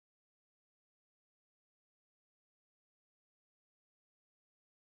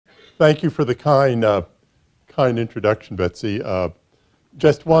Thank you for the kind introduction, Betsy.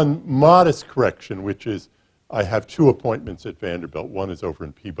 Just one modest correction, which is I have two appointments at Vanderbilt. One is over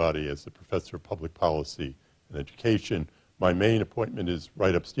in Peabody as the professor of public policy and education. My main appointment is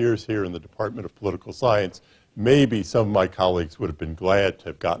right upstairs here in the Department of Political Science. Maybe some of my colleagues would have been glad to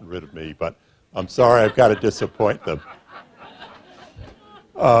have gotten rid of me, but I'm sorry I've got to disappoint them.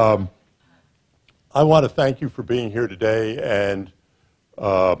 I want to thank you for being here today, and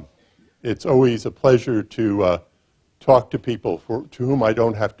it's always a pleasure to talk to people to whom I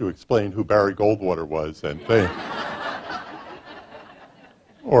don't have to explain who Barry Goldwater was and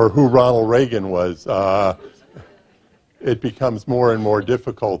or who Ronald Reagan was. It becomes more and more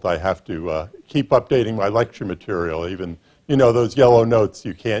difficult. I have to keep updating my lecture material. Even, you know, those yellow notes,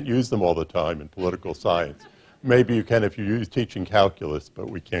 you can't use them all the time in political science. Maybe you can if you're teaching calculus,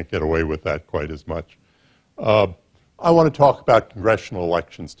 but we can't get away with that quite as much. I want to talk about congressional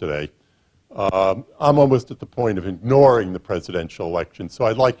elections today. I'm almost at the point of ignoring the presidential election, so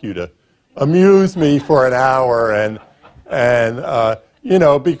I'd like you to amuse me for an hour and you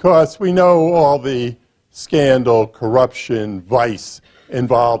know, because we know all the scandal, corruption, vice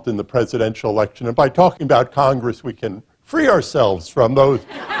involved in the presidential election, and by talking about Congress, we can free ourselves from those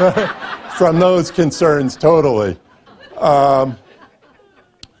from those concerns totally.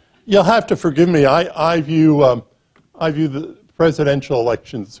 You'll have to forgive me. I view the presidential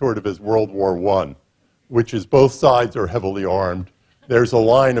election sort of as World War I, which is both sides are heavily armed. There's a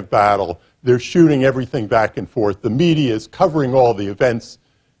line of battle. They're shooting everything back and forth. The media is covering all the events,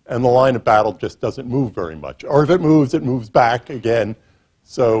 and the line of battle just doesn't move very much. Or if it moves back again.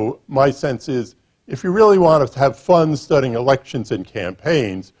 So my sense is, if you really want to have fun studying elections and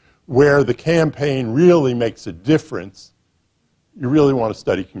campaigns, where the campaign really makes a difference, you really want to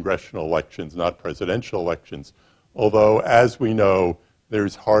study congressional elections, not presidential elections. Although, as we know,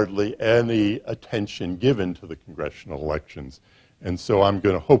 there's hardly any attention given to the congressional elections. And so I'm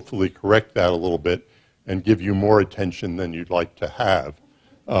going to hopefully correct that a little bit and give you more attention than you'd like to have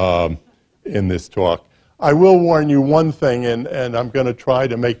in this talk. I will warn you one thing, and I'm going to try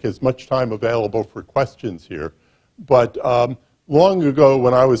to make as much time available for questions here. But long ago,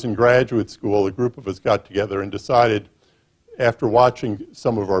 when I was in graduate school, a group of us got together and decided, after watching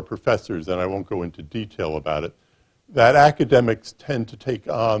some of our professors, and I won't go into detail about it, that academics tend to take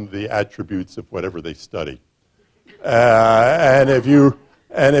on the attributes of whatever they study. And if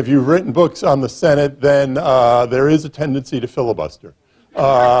you've written books on the Senate, then there is a tendency to filibuster.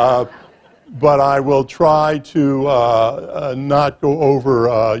 But I will try to not go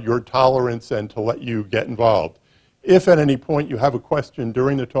over your tolerance and to let you get involved. If at any point you have a question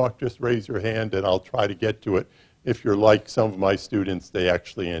during the talk, just raise your hand and I'll try to get to it. If you're like some of my students, they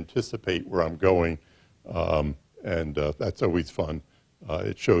actually anticipate where I'm going. And that's always fun.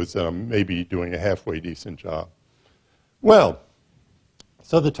 It shows that I'm maybe doing a halfway decent job. Well,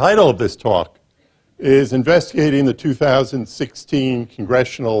 so the title of this talk is Investigating the 2016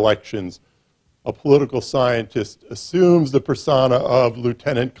 Congressional Elections. A political scientist assumes the persona of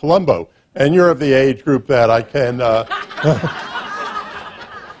Lieutenant Columbo. And you're of the age group that I can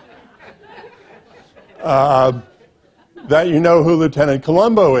that you know who Lieutenant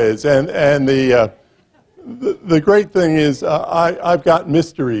Columbo is. And the great thing is I've got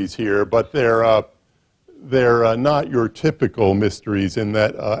mysteries here, but they're not your typical mysteries in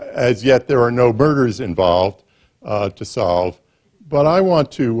that as yet there are no murders involved to solve. But I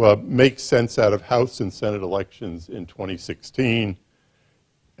want to make sense out of House and Senate elections in 2016.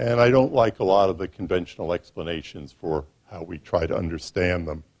 And I don't like a lot of the conventional explanations for how we try to understand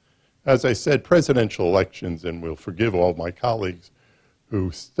them. As I said, presidential elections, and we'll forgive all my colleagues who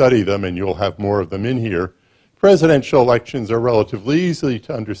study them, and you'll have more of them in here, presidential elections are relatively easy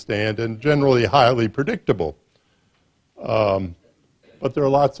to understand and generally highly predictable. But there are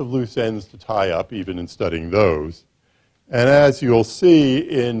lots of loose ends to tie up, even in studying those. And as you'll see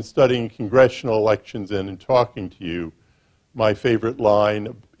in studying congressional elections and in talking to you, my favorite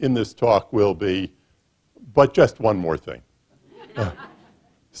line in this talk will be, but just one more thing.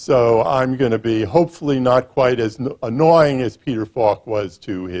 So I'm going to be hopefully not quite as annoying as Peter Falk was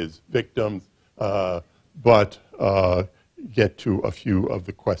to his victims, but get to a few of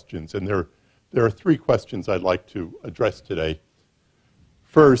the questions. And there are three questions I'd like to address today.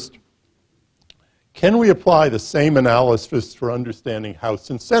 First, can we apply the same analysis for understanding House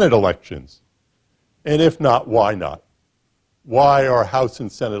and Senate elections? And if not, why not? Why are House and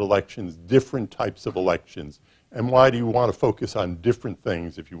Senate elections different types of elections? And why do you want to focus on different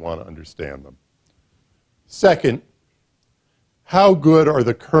things if you want to understand them? Second, how good are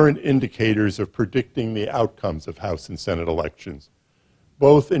the current indicators of predicting the outcomes of House and Senate elections?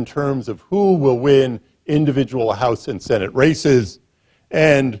 both in terms of who will win individual House and Senate races,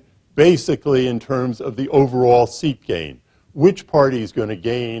 and basically in terms of the overall seat gain. Which party is going to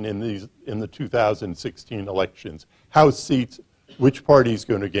gain in the 2016 elections? House seats, which party is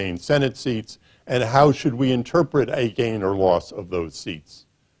going to gain Senate seats, and how should we interpret a gain or loss of those seats?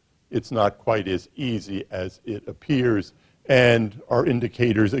 It's not quite as easy as it appears, and our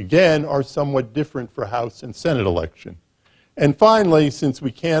indicators, again, are somewhat different for House and Senate election. And finally, since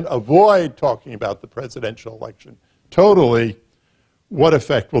we can't avoid talking about the presidential election totally, what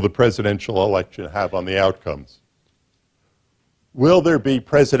effect will the presidential election have on the outcomes? Will there be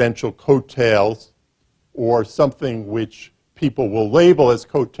presidential coattails, or something which people will label as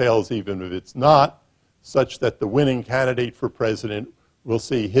coattails even if it's not, such that the winning candidate for president will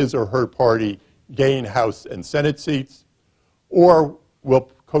see his or her party gain House and Senate seats, or will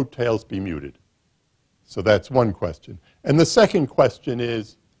coattails be muted? So that's one question. And the second question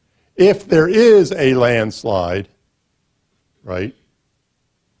is, if there is a landslide, right,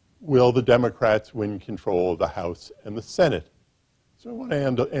 will the Democrats win control of the House and the Senate? So we want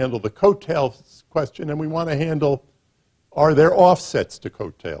to handle the coattails question, and we want to handle, are there offsets to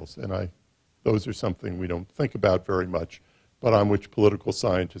coattails? And those are something we don't think about very much, but on which political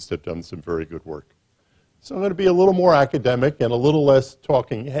scientists have done some very good work. So I'm going to be a little more academic and a little less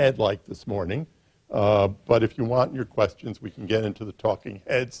talking head like this morning. But if you want your questions, we can get into the talking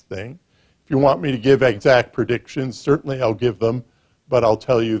heads thing. If you want me to give exact predictions, certainly I'll give them, but I'll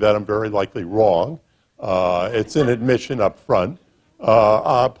tell you that I'm very likely wrong. It's an admission up front.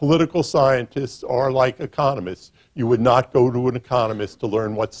 Political scientists are like economists. You would not go to an economist to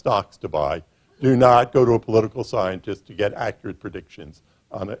learn what stocks to buy. Do not go to a political scientist to get accurate predictions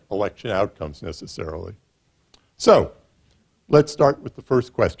on election outcomes necessarily. So let's start with the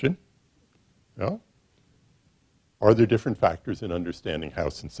first question. Are there different factors in understanding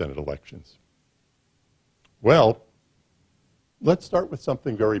House and Senate elections? Well, let's start with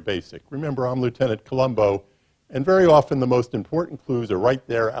something very basic. Remember, I'm Lieutenant Columbo, and very often the most important clues are right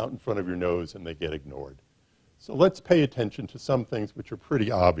there out in front of your nose and they get ignored. So let's pay attention to some things which are pretty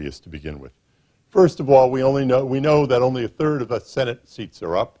obvious to begin with. First of all, we know that only a third of the Senate seats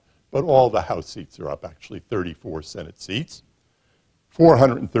are up, but all the House seats are up, actually 34 Senate seats,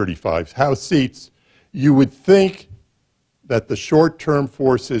 435 House seats. You would think that the short-term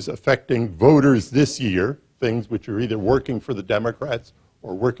forces affecting voters this year, things which are either working for the Democrats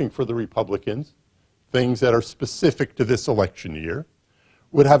or working for the Republicans, things that are specific to this election year,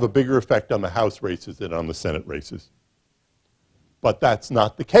 would have a bigger effect on the House races than on the Senate races. But that's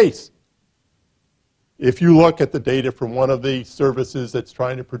not the case. If you look at the data from one of the services that's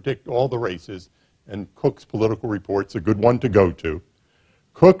trying to predict all the races, and Cook's political report's a good one to go to,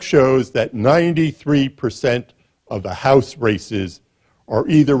 Cook shows that 93% of the House races are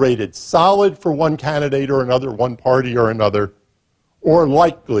either rated solid for one candidate or another, one party or another, or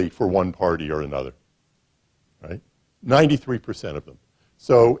likely for one party or another, right? 93% of them.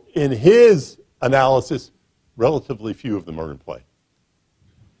 So in his analysis, relatively few of them are in play.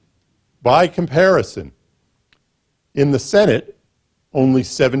 By comparison, in the Senate, only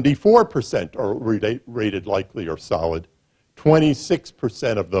 74% are rated likely or solid.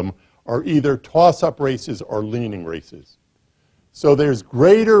 26% of them are either toss-up races or leaning races. So there's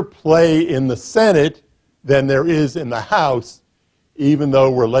greater play in the Senate than there is in the House, even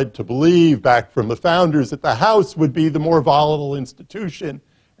though we're led to believe back from the founders that the House would be the more volatile institution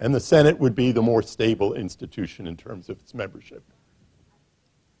and the Senate would be the more stable institution in terms of its membership.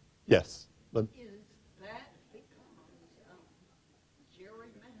 Yes? Is that because of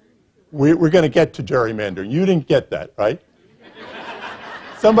gerrymandering? We're going to get to gerrymandering. You didn't get that, right?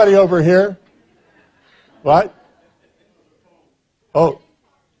 Somebody over here? What? Oh.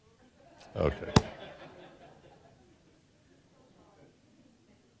 Okay.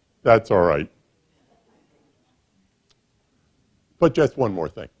 That's all right. But just one more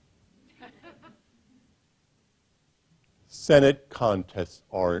thing. Senate contests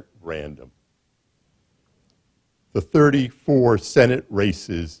aren't random. The 34 Senate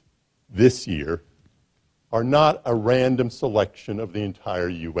races this year are not a random selection of the entire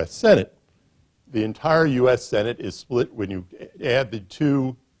U.S. Senate. The entire U.S. Senate is split when you add the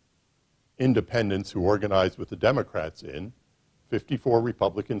two independents who organized with the Democrats in, 54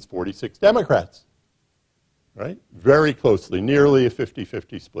 Republicans, 46 Democrats, right? Very closely, nearly a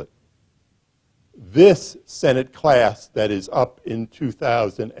 50-50 split. This Senate class that is up in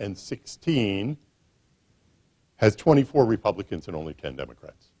 2016 has 24 Republicans and only 10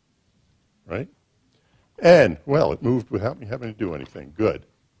 Democrats, right? And, well, it moved without me having to do anything. Good.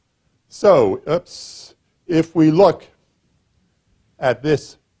 So, if we look at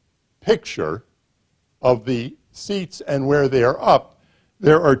this picture of the seats and where they are up,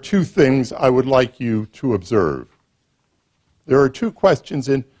 there are two things I would like you to observe. There are two questions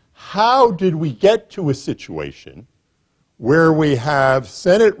in how did we get to a situation where we have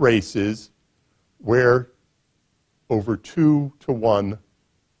Senate races where over 2-to-1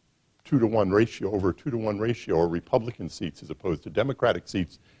 ratio, over a 2-to-1 ratio are Republican seats as opposed to Democratic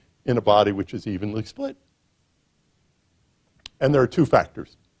seats in a body which is evenly split. And there are two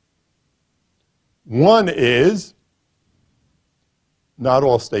factors. One is not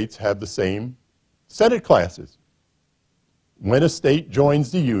all states have the same Senate classes. When a state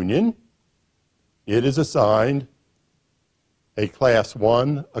joins the Union, it is assigned a Class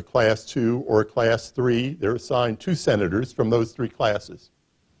 1, a Class 2, or a Class 3. They're assigned 2 senators from those 3 classes.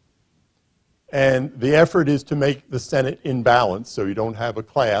 And the effort is to make the Senate in balance, so you don't have a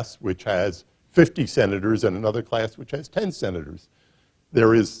class which has 50 senators and another class which has 10 senators.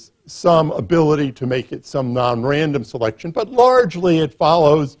 There is some ability to make it some non-random selection, but largely it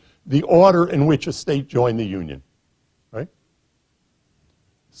follows the order in which a state joined the Union, right?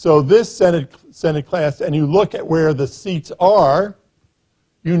 So this Senate class, and you look at where the seats are,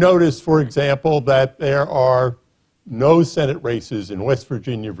 you notice, for example, that there are no Senate races in West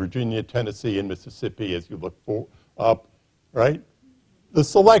Virginia, Virginia, Tennessee, and Mississippi as you look up, right? The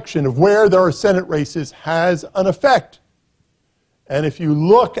selection of where there are Senate races has an effect. And if you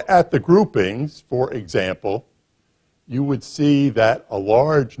look at the groupings, for example, you would see that a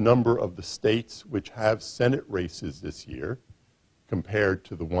large number of the states which have Senate races this year, compared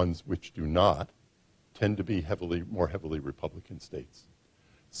to the ones which do not, tend to be more heavily Republican states.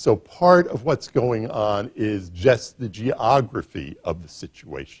 So part of what's going on is just the geography of the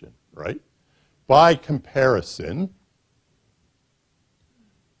situation, right? By comparison,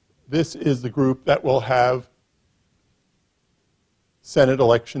 this is the group that will have Senate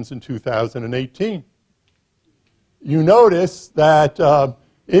elections in 2018. You notice that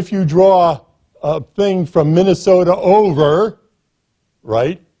if you draw a thing from Minnesota over,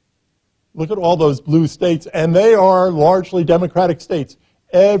 right, look at all those blue states, and they are largely Democratic states.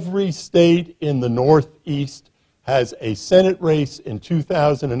 Every state in the Northeast has a Senate race in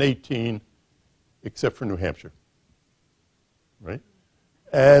 2018 except for New Hampshire, right?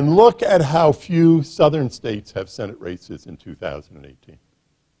 And look at how few southern states have Senate races in 2018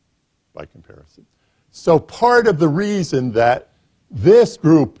 by comparison. So part of the reason that this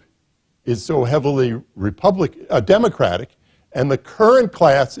group is so heavily Democratic and the current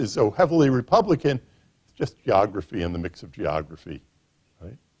class is so heavily Republican, it's just geography and the mix of geography,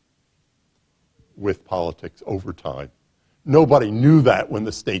 right, with politics over time. Nobody knew that when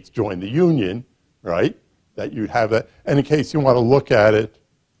the states joined the Union, right, that you'd have that. And in case you want to look at it,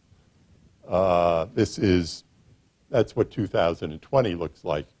 that's what 2020 looks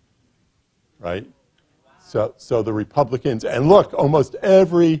like, right? So the Republicans, and look, almost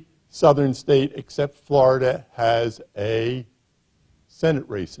every southern state except Florida has a Senate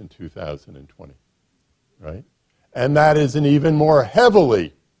race in 2020, right? And that is an even more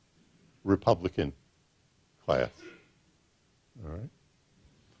heavily Republican class, all right?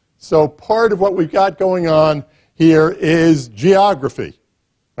 So part of what we've got going on here is geography,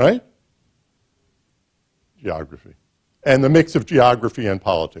 right? Geography. And the mix of geography and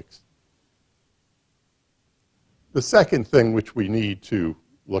politics. The second thing which we need to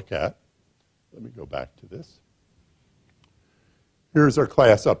look at, let me go back to this. Here's our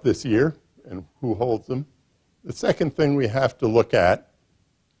class up this year and who holds them. The second thing we have to look at,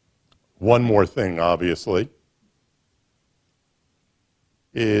 one more thing obviously,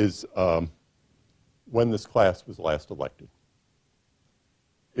 is when this class was last elected.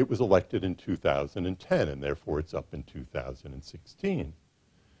 It was elected in 2010, and therefore it's up in 2016.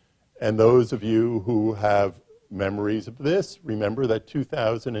 And those of you who have memories of this, remember that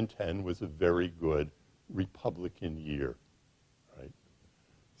 2010 was a very good Republican year, right?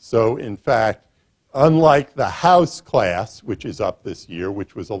 So in fact, unlike the House class, which is up this year,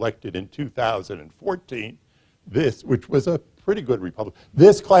 which was elected in 2014, which was a pretty good Republican,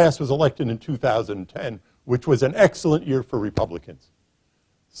 this class was elected in 2010, which was an excellent year for Republicans.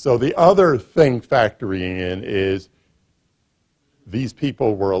 So the other thing factoring in is these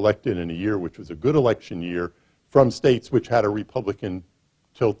people were elected in a year which was a good election year from states which had a Republican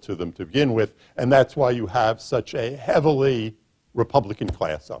tilt to them to begin with, and that's why you have such a heavily Republican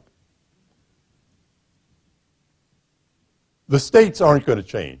class up. The states aren't going to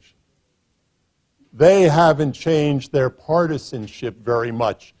change. They haven't changed their partisanship very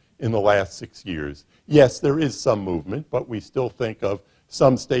much in the last 6 years. Yes, there is some movement, but we still think of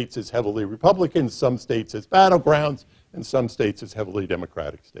some states as heavily Republican, some states as battlegrounds, and some states as heavily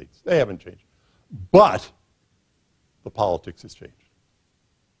Democratic states. They haven't changed. But the politics has changed.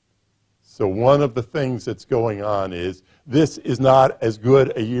 So one of the things that's going on is this is not as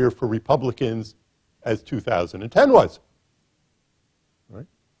good a year for Republicans as 2010 was. Right?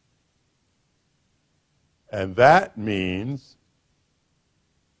 And that means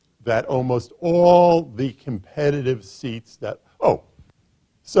that almost all the competitive seats that,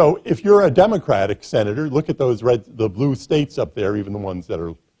 so if you're a Democratic senator, look at those the blue states up there, even the ones that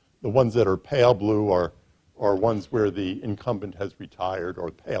are pale blue are ones where the incumbent has retired,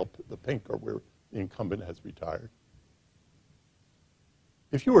 or the pink are where the incumbent has retired.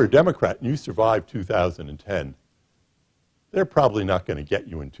 If you were a Democrat and you survived 2010, they're probably not going to get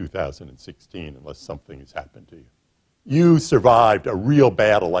you in 2016 unless something has happened to you. You survived a real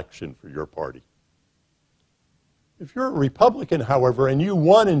bad election for your party. If you're a Republican, however, and you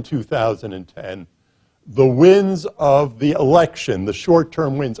won in 2010, the wins of the election, the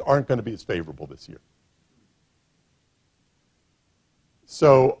short-term wins, aren't going to be as favorable this year.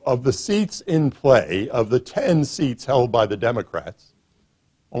 So of the seats in play, of the 10 seats held by the Democrats,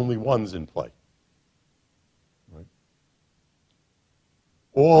 only one's in play. Right?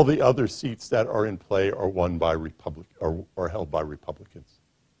 All the other seats that are in play are won by are held by Republicans.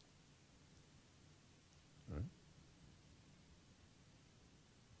 Right?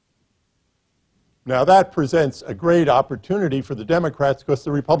 Now that presents a great opportunity for the Democrats because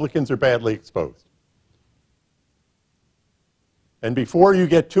the Republicans are badly exposed. And before you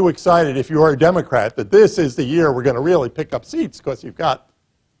get too excited, if you're a Democrat, that this is the year we're going to really pick up seats because you've got,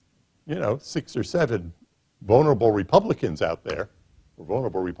 6 or 7 vulnerable Republicans out there, or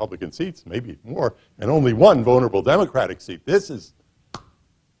vulnerable Republican seats, maybe more, and only one vulnerable Democratic seat. Here's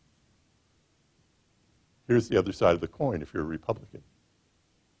the other side of the coin if you're a Republican.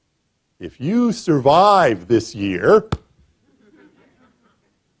 If you survive this year,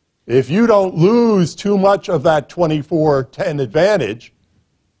 if you don't lose too much of that 24-10 advantage,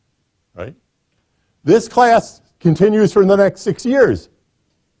 right, this class continues for the next 6 years.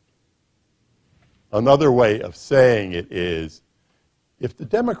 Another way of saying it is, if the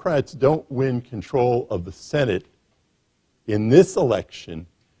Democrats don't win control of the Senate in this election,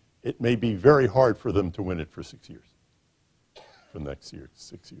 it may be very hard for them to win it for 6 years, for the next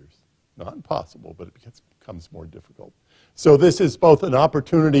 6 years. Not impossible, but it becomes more difficult. So this is both an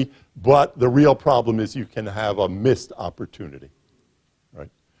opportunity, but the real problem is you can have a missed opportunity.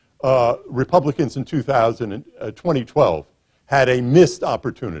 Right? Republicans in 2012 had a missed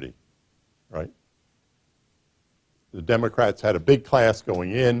opportunity. Right? The Democrats had a big class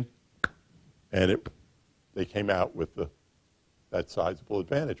going in, and they came out with that sizable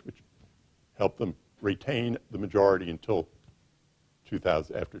advantage, which helped them retain the majority until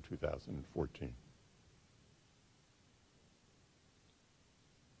after 2014.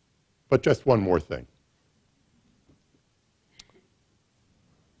 But just one more thing.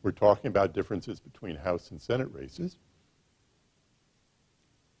 We're talking about differences between House and Senate races.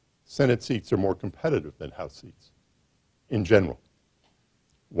 Senate seats are more competitive than House seats in general.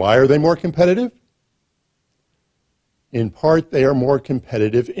 Why are they more competitive? In part, they are more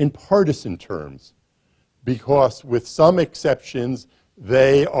competitive in partisan terms because, with some exceptions,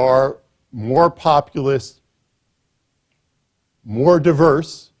 they are more populist, more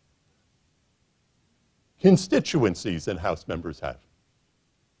diverse constituencies than House members have.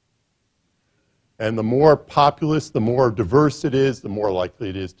 And the more populous, the more diverse it is, the more likely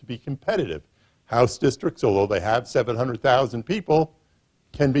it is to be competitive. House districts, although they have 700,000 people,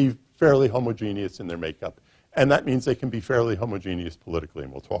 can be fairly homogeneous in their makeup. And that means they can be fairly homogeneous politically,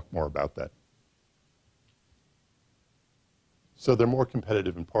 and we'll talk more about that. So they're more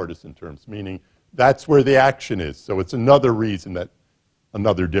competitive in partisan terms, meaning that's where the action is. So it's another reason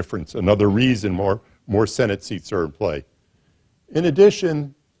another difference, another reason more Senate seats are in play. In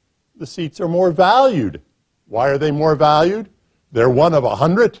addition, the seats are more valued. Why are they more valued? They're one of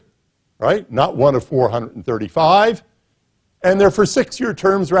 100, right? Not one of 435. And they're for 6-year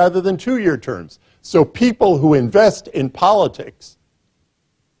terms rather than 2-year terms. So people who invest in politics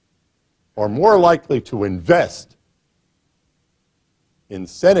are more likely to invest in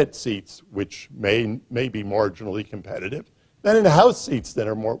Senate seats, which may be marginally competitive, than in House seats that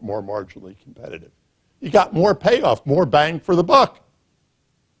are more marginally competitive. You got more payoff, more bang for the buck.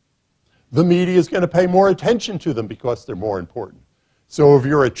 The media is going to pay more attention to them because they're more important. So if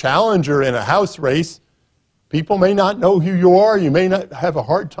you're a challenger in a House race, people may not know who you are. You may not have a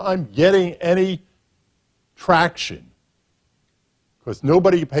hard time getting any traction because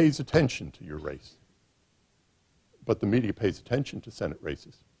nobody pays attention to your race. But the media pays attention to Senate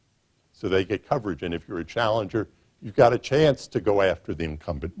races. So they get coverage. And if you're a challenger, you've got a chance to go after the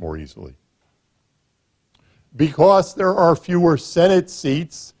incumbent more easily. Because there are fewer Senate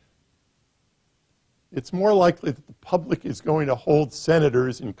seats, it's more likely that the public is going to hold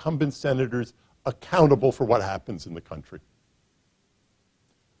senators, incumbent senators, accountable for what happens in the country.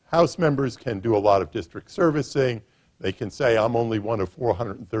 House members can do a lot of district servicing. They can say, I'm only one of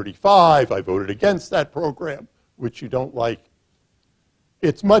 435. I voted against that program, which you don't like.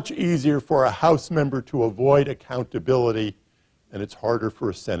 It's much easier for a House member to avoid accountability, and it's harder for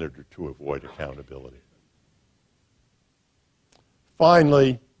a senator to avoid accountability.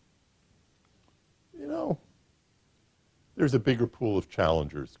 Finally, there's a bigger pool of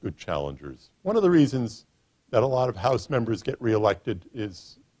challengers, good challengers. One of the reasons that a lot of House members get reelected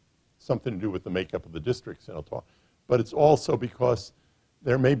is something to do with the makeup of the districts, and I'll talk. But it's also because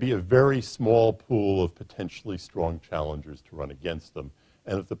there may be a very small pool of potentially strong challengers to run against them.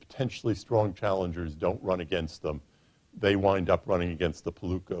 And if the potentially strong challengers don't run against them, they wind up running against the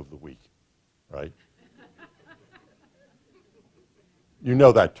palooka of the week, right? You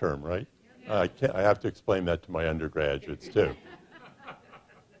know that term, right? I have to explain that to my undergraduates, too.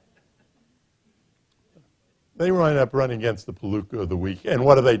 They wind up running against the palooka of the week. And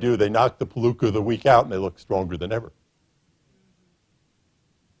what do? They knock the palooka of the week out, and they look stronger than ever.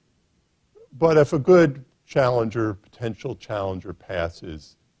 But if a good challenger, potential challenger,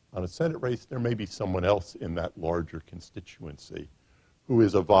 passes on a Senate race, there may be someone else in that larger constituency who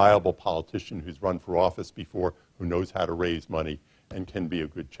is a viable politician who's run for office before, who knows how to raise money, and can be a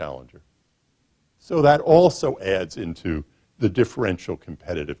good challenger. So that also adds into the differential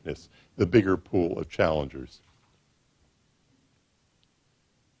competitiveness, the bigger pool of challengers.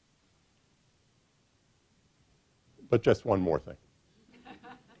 But just one more thing.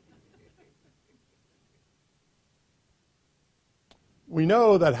 We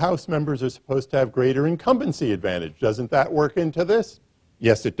know that House members are supposed to have greater incumbency advantage. Doesn't that work into this?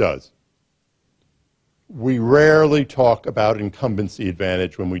 Yes, it does. We rarely talk about incumbency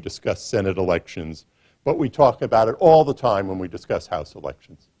advantage when we discuss Senate elections, but we talk about it all the time when we discuss House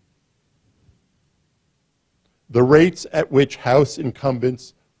elections. The rates at which House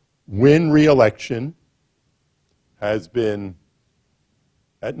incumbents win re-election has been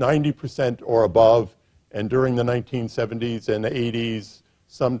at 90% or above, and during the 1970s and 80s,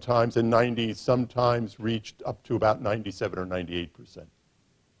 sometimes in 90s, sometimes reached up to about 97 or 98%.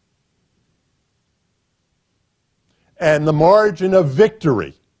 And the margin of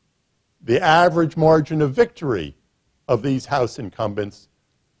victory, the average margin of victory of these House incumbents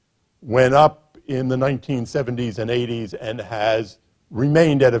went up in the 1970s and 80s and has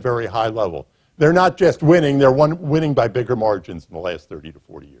remained at a very high level. They're not just winning, they're winning by bigger margins in the last 30 to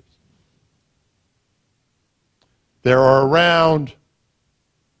 40 years. There are around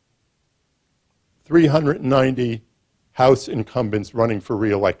 390 House incumbents running for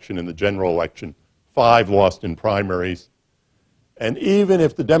re-election in the general election. 5 lost in primaries. And even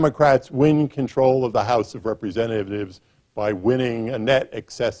if the Democrats win control of the House of Representatives by winning a net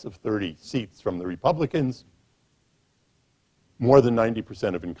excess of 30 seats from the Republicans, more than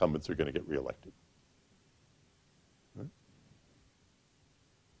 90% of incumbents are going to get reelected.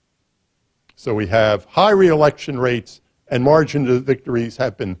 So we have high reelection rates, and margins of victories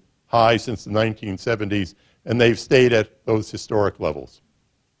have been high since the 1970s, and they've stayed at those historic levels.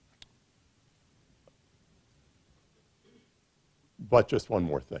 But just one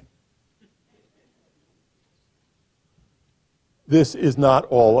more thing. This is not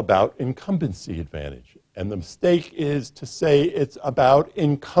all about incumbency advantage. And the mistake is to say it's about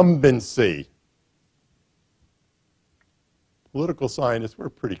incumbency. Political scientists, we're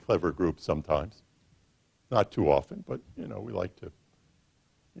a pretty clever group sometimes. Not too often, but, we like to.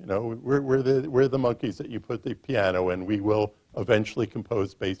 We're the monkeys that you put the piano in. We will eventually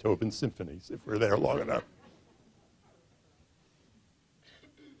compose Beethoven's symphonies if we're there long enough.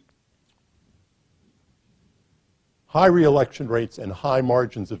 High reelection rates and high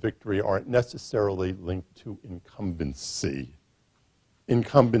margins of victory aren't necessarily linked to incumbency.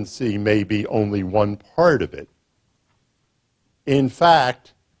 Incumbency may be only one part of it. In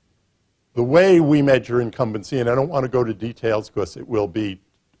fact, the way we measure incumbency, and I don't want to go to details because it will be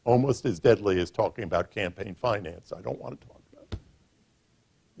almost as deadly as talking about campaign finance. I don't want to talk about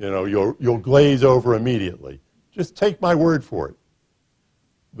it. You'll glaze over immediately. Just take my word for it.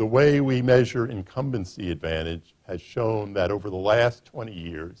 The way we measure incumbency advantage has shown that over the last 20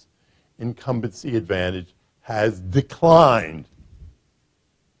 years, incumbency advantage has declined.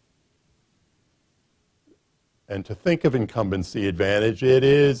 And to think of incumbency advantage, it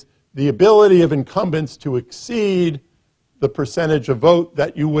is the ability of incumbents to exceed the percentage of vote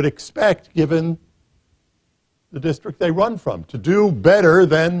that you would expect given the district they run from, to do better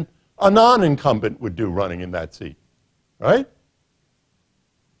than a non-incumbent would do running in that seat, right?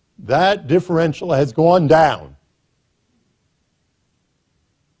 That differential has gone down.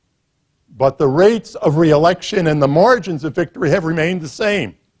 But the rates of reelection and the margins of victory have remained the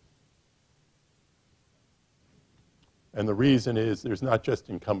same. And the reason is there's not just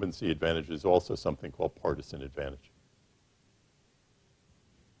incumbency advantage, there's also something called partisan advantage.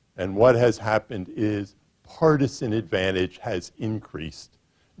 And what has happened is partisan advantage has increased.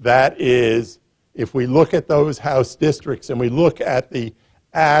 That is, if we look at those House districts and we look at the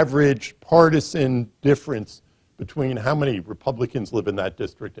average partisan difference between how many Republicans live in that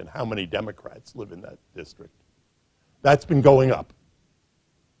district and how many Democrats live in that district, that's been going up.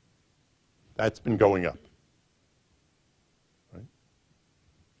 That's been going up. Right?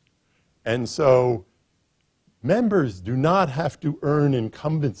 And so members do not have to earn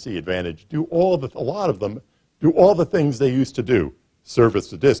incumbency advantage, a lot of them do all the things they used to do. Service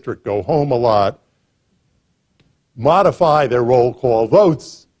the district, go home a lot, modify their roll call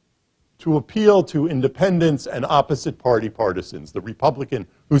votes to appeal to independents and opposite party partisans. The Republican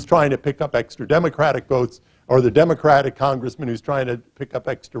who's trying to pick up extra Democratic votes, or the Democratic congressman who's trying to pick up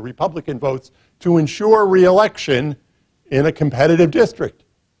extra Republican votes to ensure re-election in a competitive district.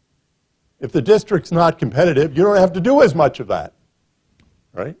 If the district's not competitive, you don't have to do as much of that,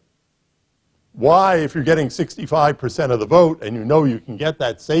 right? Why, if you're getting 65% of the vote and you know you can get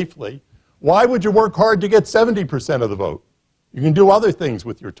that safely, why would you work hard to get 70% of the vote? You can do other things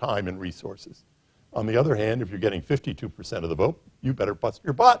with your time and resources. On the other hand, if you're getting 52% of the vote, you better bust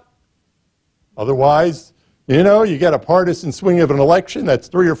your butt. Otherwise, you know, you get a partisan swing of an election that's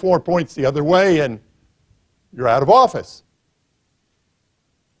 3 or 4 points the other way and you're out of office.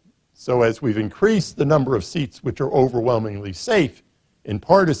 So as we've increased the number of seats which are overwhelmingly safe in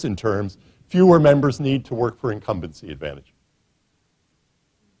partisan terms, fewer members need to work for incumbency advantage.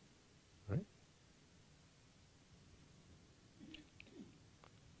 Right?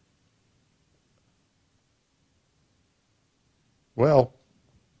 Well,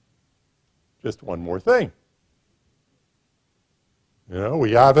 just one more thing. You know,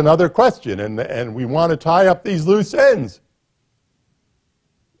 we have another question, and we want to tie up these loose ends.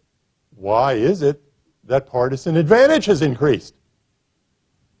 Why is it that partisan advantage has increased?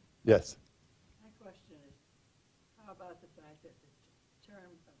 Yes? My question is, how about the fact that the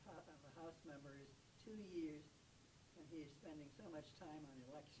term of a House member is 2 years and he is spending so much time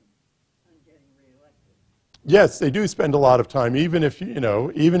on election, on getting reelected? Yes, they do spend a lot of time, even if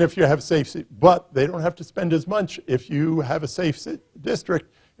you have safe, but they don't have to spend as much if you have a safe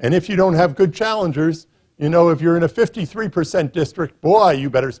district, and if you don't have good challengers. You know, if you're in a 53% district, boy,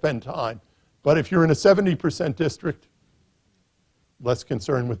 you better spend time. But if you're in a 70% district, less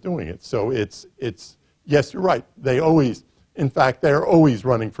concerned with doing it. So it's yes, you're right. In fact, they're always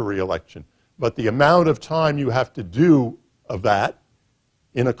running for re-election. But the amount of time you have to do of that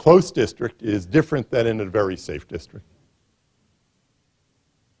in a close district is different than in a very safe district.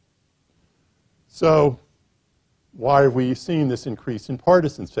 So why have we seen this increase in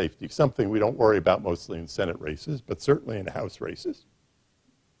partisan safety? Something we don't worry about mostly in Senate races, but certainly in House races.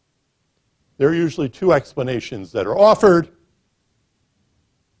 There are usually two explanations that are offered.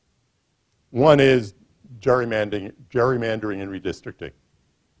 One is gerrymandering and redistricting.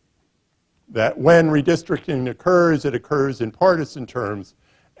 That when redistricting occurs, it occurs in partisan terms,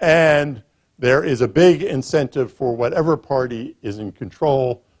 and there is a big incentive for whatever party is in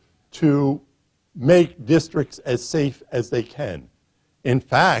control to make districts as safe as they can. In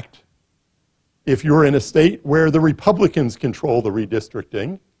fact, if you're in a state where the Republicans control the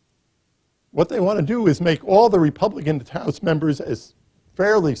redistricting, what they want to do is make all the Republican House members as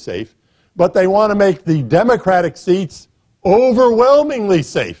fairly safe, but they want to make the Democratic seats overwhelmingly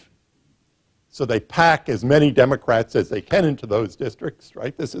safe. So they pack as many Democrats as they can into those districts,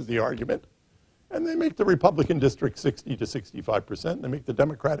 right? This is the argument. And they make the Republican district 60 to 65%. They make the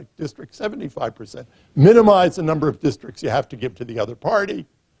Democratic district 75%. Minimize the number of districts you have to give to the other party.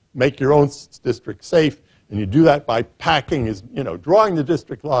 Make your own district safe. And you do that by packing, drawing the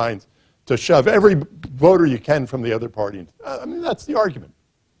district lines to shove every voter you can from the other party. I mean, that's the argument,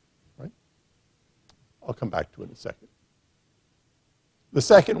 right? I'll come back to it in a second. The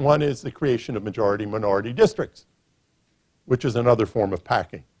second one is the creation of majority-minority districts, which is another form of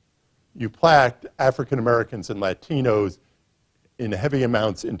packing. You packed African Americans and Latinos in heavy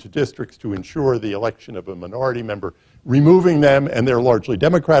amounts into districts to ensure the election of a minority member, removing them, and they're largely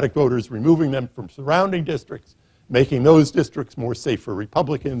Democratic voters, removing them from surrounding districts, making those districts more safe for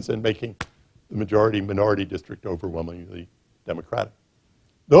Republicans, and making the majority-minority district overwhelmingly Democratic.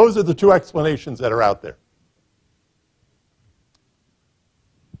 Those are the two explanations that are out there.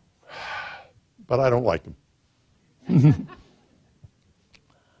 but I don't like them.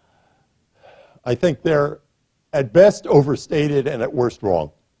 I think they're at best overstated and at worst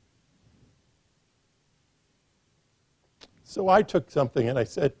wrong. So I took something and I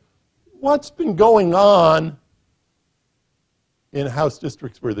said, what's been going on in House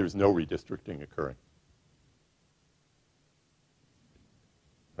districts where there's no redistricting occurring?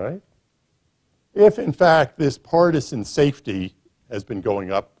 Right? If, in fact, this partisan safety has been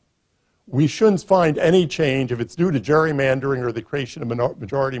going up, we shouldn't find any change. If it's due to gerrymandering or the creation of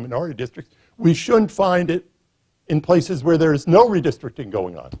majority-minority districts, we shouldn't find it in places where there's no redistricting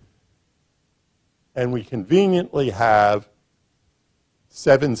going on. And we conveniently have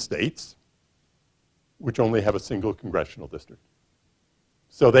 7 states which only have a single congressional district.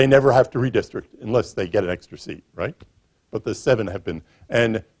 So they never have to redistrict unless they get an extra seat, right? But the 7 have been.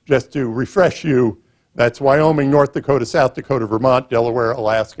 And just to refresh you, that's Wyoming, North Dakota, South Dakota, Vermont, Delaware,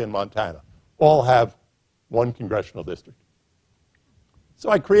 Alaska, and Montana. All have 1 congressional district. So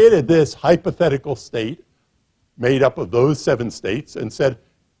I created this hypothetical state made up of those 7 states and said,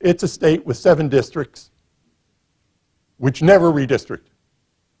 it's a state with 7 districts which never redistrict,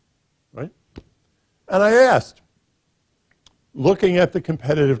 right? And I asked, looking at the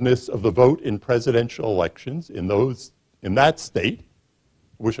competitiveness of the vote in presidential elections in that state,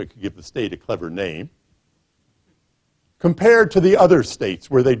 I wish I could give the state a clever name, compared to the other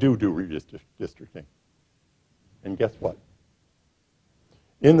states where they do redistricting. And guess what?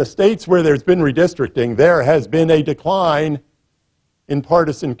 In the states where there's been redistricting, there has been a decline in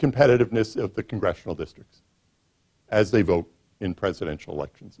partisan competitiveness of the congressional districts as they vote in presidential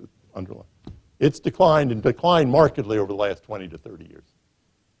elections. Underline. It's declined and declined markedly over the last 20 to 30 years.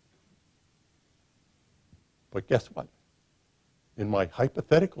 But guess what? In my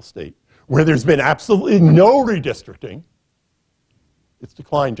hypothetical state, where there's been absolutely no redistricting, it's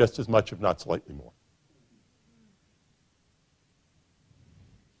declined just as much, if not slightly more.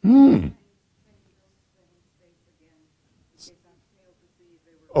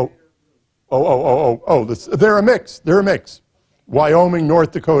 They're a mix. They're a mix. Wyoming,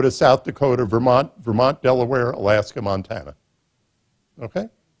 North Dakota, South Dakota, Vermont, Delaware, Alaska, Montana. Okay?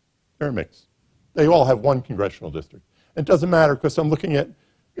 They're a mix. They all have 1 congressional district. It doesn't matter because I'm looking at,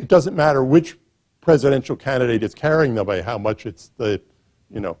 it doesn't matter which presidential candidate is carrying them by how much it's the,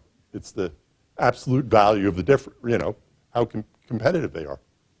 it's the absolute value of the different, how competitive they are.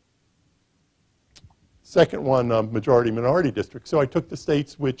 Second one, majority-minority districts. So I took the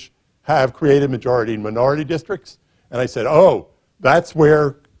states which have created majority and minority districts, and I said, oh, that's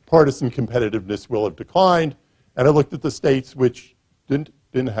where partisan competitiveness will have declined. And I looked at the states which didn't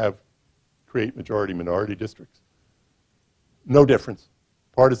create majority-minority districts. No difference.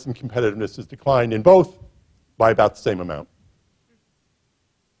 Partisan competitiveness has declined in both by about the same amount.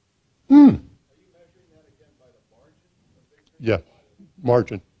 Are you measuring that again by the margin? Yeah,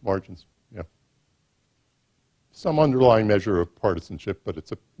 margins, yeah. Some underlying measure of partisanship, but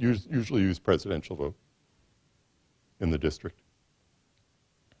it's a usually used presidential vote in the district.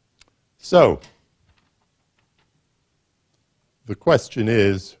 So, the question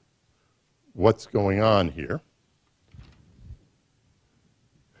is, what's going on here?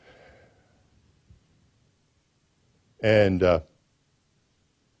 And I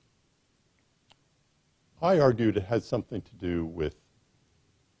argued it has something to do with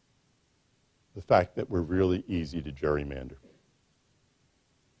the fact that we're really easy to gerrymander.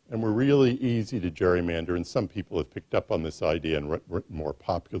 And we're really easy to gerrymander, and some people have picked up on this idea and written more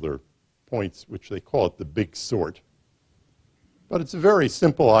popular points, which they call it the big sort. But it's a very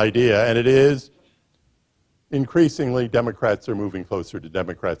simple idea, and it is increasingly Democrats are moving closer to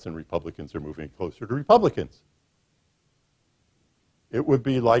Democrats and Republicans are moving closer to Republicans. It would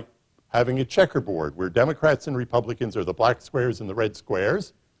be like having a checkerboard where Democrats and Republicans are the black squares and the red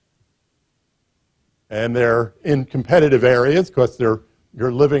squares. And they're in competitive areas because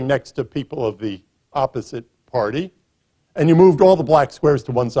you're living next to people of the opposite party. And you moved all the black squares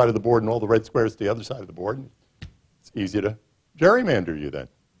to one side of the board and all the red squares to the other side of the board. It's easy to gerrymander you then.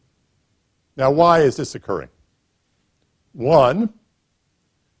 Now, why is this occurring? One,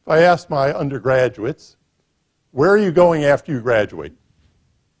 if I ask my undergraduates, where are you going after you graduate?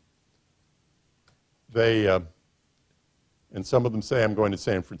 And some of them say, I'm going to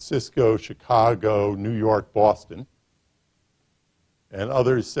San Francisco, Chicago, New York, Boston. And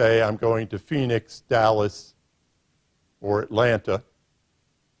others say, I'm going to Phoenix, Dallas, or Atlanta.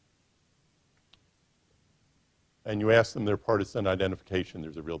 And you ask them their partisan identification,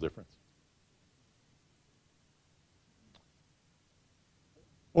 there's a real difference.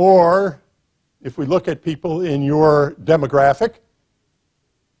 Or, if we look at people in your demographic,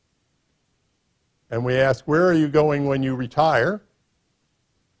 And we ask, where are you going when you retire?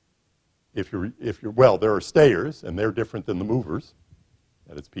 If you're, well, there are stayers, and they're different than the movers.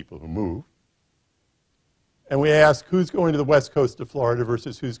 That is people who move. And we ask, who's going to the west coast of Florida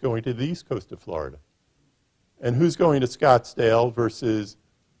versus who's going to the east coast of Florida? And who's going to Scottsdale versus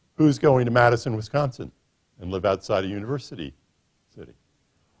who's going to Madison, Wisconsin, and live outside a university city?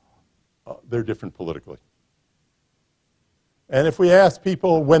 They're different politically. And if we ask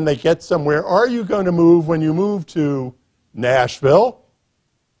people when they get somewhere, are you going to move when you move to Nashville?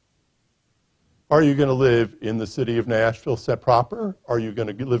 Are you going to live in the city of Nashville set proper? Are you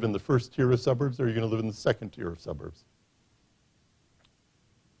going to live in the first tier of suburbs, or are you going to live in the second tier of suburbs?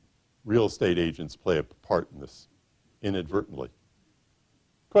 Real estate agents play a part in this inadvertently.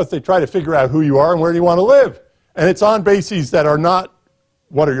 Because they try to figure out who you are and where you want to live. And it's on bases that are not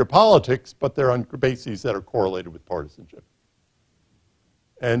what are your politics, but they're on bases that are correlated with partisanship.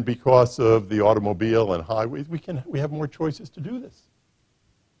 And because of the automobile and highways, we have more choices to do this.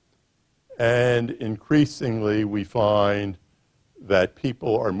 And increasingly, we find that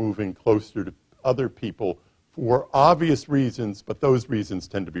people are moving closer to other people for obvious reasons, but those reasons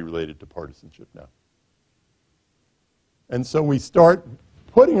tend to be related to partisanship now. And so we start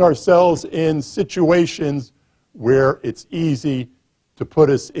putting ourselves in situations where it's easy to put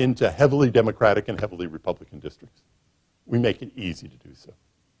us into heavily Democratic and heavily Republican districts. We make it easy to do so.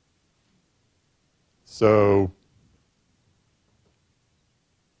 So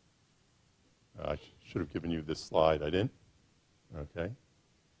I should have given you this slide. I didn't. Okay.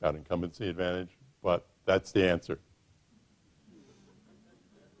 About incumbency advantage, but that's the answer.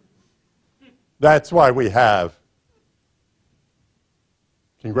 That's why we have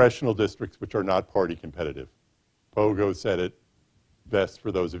congressional districts which are not party competitive. Pogo said it best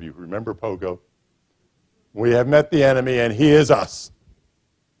for those of you who remember Pogo. We have met the enemy, and he is us.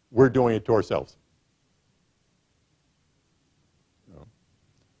 We're doing it to ourselves.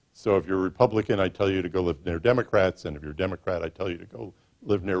 So if you're a Republican, I tell you to go live near Democrats, and if you're a Democrat, I tell you to go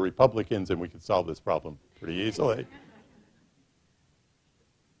live near Republicans, and we can solve this problem pretty easily.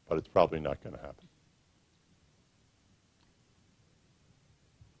 But it's probably not going to happen.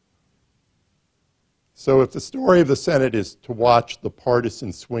 So if the story of the Senate is to watch the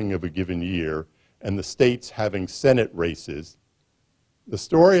partisan swing of a given year and the states having Senate races, the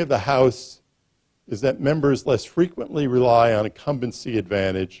story of the House is that members less frequently rely on incumbency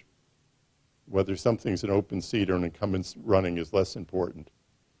advantage. Whether something's an open seat or an incumbent running is less important.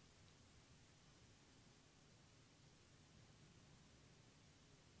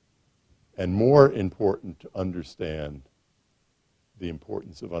 And more important to understand the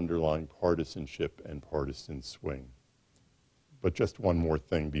importance of underlying partisanship and partisan swing. But just one more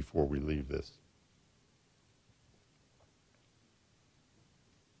thing before we leave this.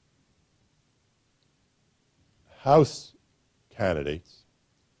 House candidates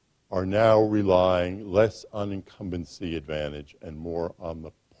are now relying less on incumbency advantage and more on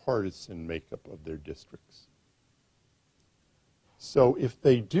the partisan makeup of their districts. So if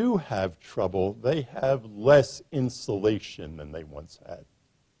they do have trouble, they have less insulation than they once had.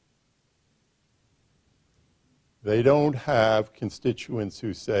 They don't have constituents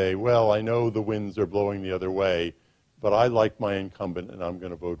who say, well, I know the winds are blowing the other way, but I like my incumbent and I'm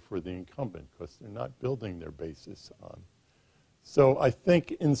going to vote for the incumbent, because they're not building their basis on. So I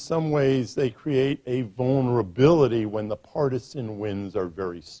think in some ways they create a vulnerability when the partisan winds are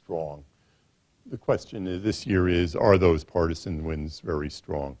very strong. The question this year is, are those partisan winds very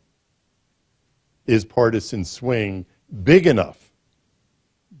strong? Is partisan swing big enough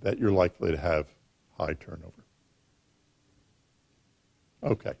that you're likely to have high turnover?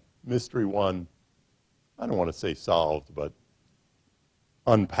 Okay, mystery one, I don't want to say solved, but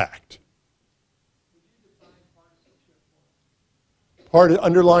unpacked.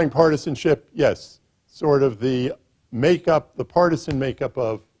 Underlying partisanship, yes, sort of the makeup, the partisan makeup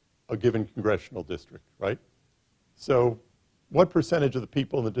of a given congressional district, right? So what percentage of the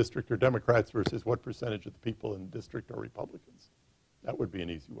people in the district are Democrats versus what percentage of the people in the district are Republicans? That would be an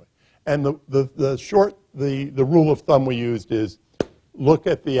easy way. And the rule of thumb we used is look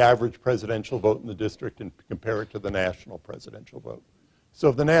at the average presidential vote in the district and compare it to the national presidential vote. So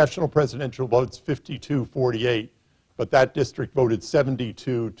if the national presidential vote's 52-48, but that district voted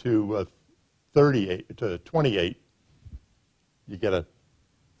 72 to 38 to 28, you get a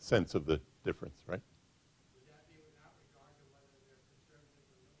sense of the difference, right? Would that be without regard to whether they're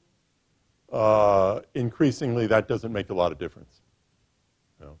conservative or liberal? Increasingly, that doesn't make a lot of difference.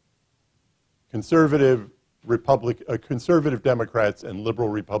 No. Conservative Democrats and liberal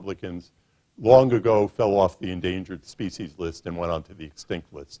Republicans long ago fell off the endangered species list and went onto the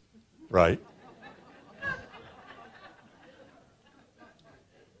extinct list, right?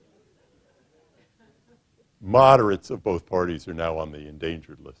 moderates of both parties are now on the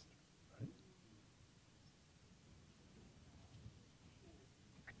endangered list. Right?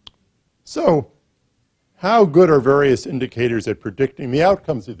 So, how good are various indicators at predicting the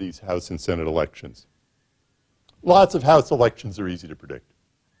outcomes of these House and Senate elections? Lots of House elections are easy to predict.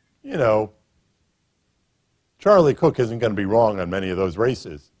 You know, Charlie Cook isn't going to be wrong on many of those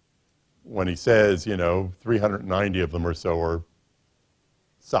races when he says, you know, 390 of them or so are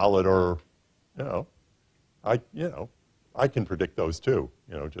solid or, I can predict those too.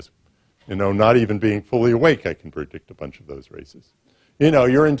 Not even being fully awake, I can predict a bunch of those races.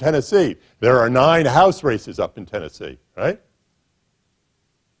 You're in Tennessee. There are 9 House races up in Tennessee, right?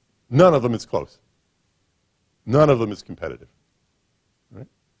 None of them is close. None of them is competitive, right?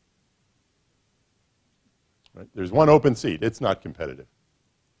 There's one open seat. It's not competitive.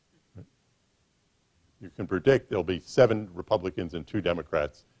 Right? You can predict there'll be 7 Republicans and 2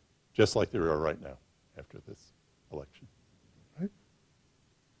 Democrats, just like there are right now after this election. Right?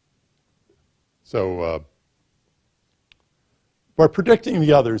 So, but predicting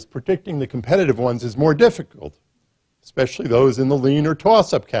the others, predicting the competitive ones is more difficult, especially those in the lean or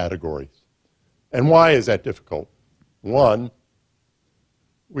toss-up categories. And why is that difficult? One,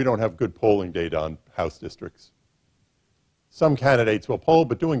 we don't have good polling data on House districts. Some candidates will poll,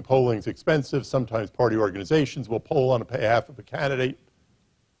 but doing polling is expensive. Sometimes party organizations will poll on behalf of a candidate.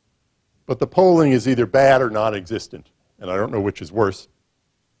 But the polling is either bad or non-existent, and I don't know which is worse.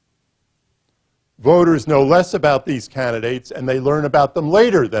 Voters know less about these candidates, and they learn about them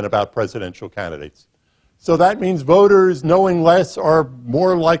later than about presidential candidates. So that means voters knowing less are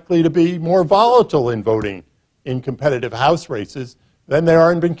more likely to be more volatile in voting in competitive House races than they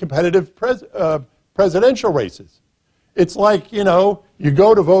are in competitive presidential races. It's like, you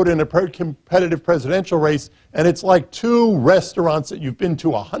go to vote in a competitive presidential race, and it's like 2 restaurants that you've been to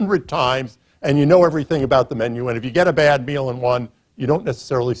 100 times, and you know everything about the menu, and if you get a bad meal in one, you don't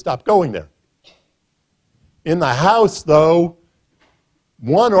necessarily stop going there. In the House, though,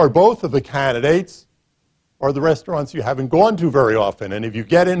 one or both of the candidates are the restaurants you haven't gone to very often. And if you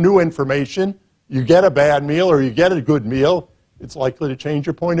get new information, you get a bad meal or you get a good meal, it's likely to change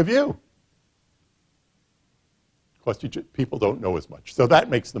your point of view. Of course, people don't know as much. So that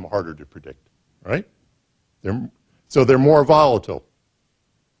makes them harder to predict, right? So they're more volatile.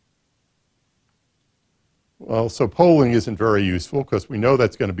 Well, so polling isn't very useful because we know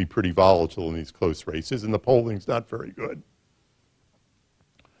that's going to be pretty volatile in these close races, and the polling's not very good.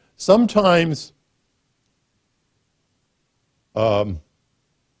 Sometimes we're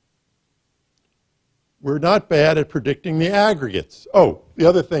not bad at predicting the aggregates. Oh, the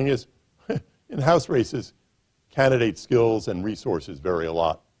other thing is, in House races, candidate skills and resources vary a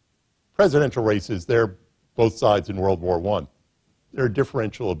lot. Presidential races, they're both sides in World War I. There are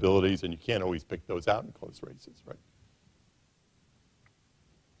differential abilities, and you can't always pick those out in close races, right?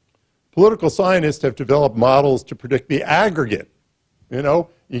 Political scientists have developed models to predict the aggregate.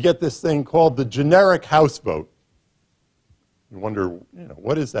 You get this thing called the generic House vote. You wonder,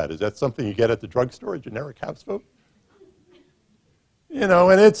 what is that? Is that something you get at the drugstore, a generic House vote?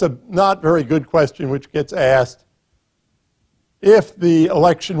 And it's a not very good question which gets asked. If the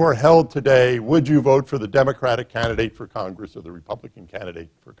election were held today, would you vote for the Democratic candidate for Congress or the Republican candidate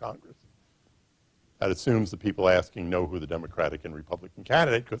for Congress? That assumes the people asking know who the Democratic and Republican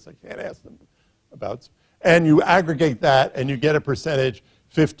candidate, because they can't ask them about. And you aggregate that, and you get a percentage.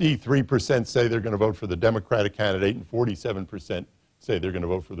 53% say they're going to vote for the Democratic candidate, and 47% say they're going to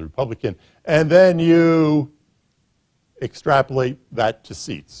vote for the Republican. And then you extrapolate that to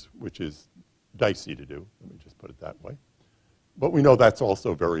seats, which is dicey to do. Let me just put it that way. But we know that's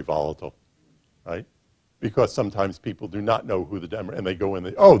also very volatile, right? Because sometimes people do not know who the Democrat, and they go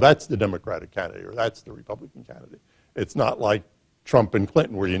in, oh, that's the Democratic candidate, or that's the Republican candidate. It's not like Trump and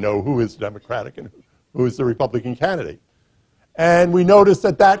Clinton, where you know who is Democratic and who is the Republican candidate. And we notice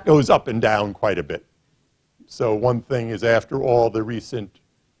that that goes up and down quite a bit. So one thing is, after all the recent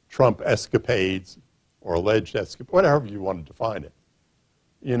Trump escapades, or alleged escapades, whatever you want to define it,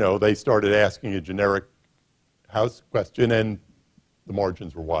 they started asking a generic House question, and the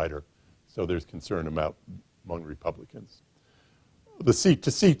margins were wider. So there's concern among Republicans. The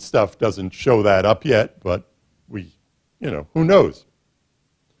seat-to-seat stuff doesn't show that up yet, but who knows?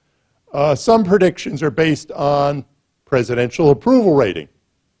 Some predictions are based on presidential approval rating.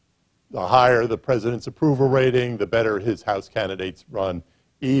 The higher the president's approval rating, the better his House candidates run,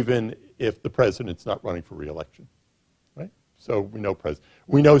 even if the president's not running for re-election. So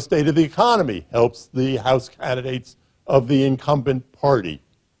we know state of the economy helps the House candidates of the incumbent party,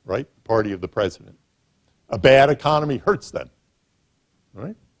 right? Party of the president. A bad economy hurts them,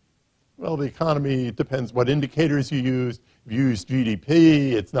 right? Well, the economy, it depends what indicators you use. If you use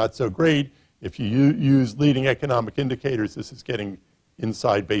GDP, it's not so great. If you use leading economic indicators, this is getting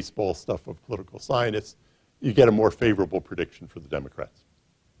inside baseball stuff of political scientists, you get a more favorable prediction for the Democrats.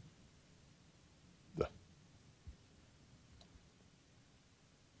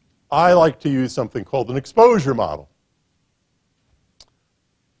 I like to use something called an exposure model.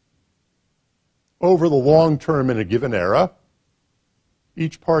 Over the long term in a given era,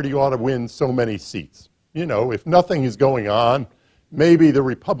 each party ought to win so many seats. You know, if nothing is going on, maybe the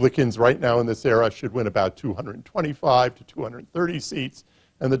Republicans right now in this era should win about 225 to 230 seats,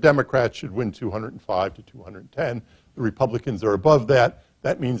 and the Democrats should win 205 to 210. The Republicans are above that.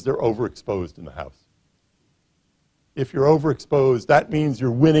 That means they're overexposed in the House. If you're overexposed, that means you're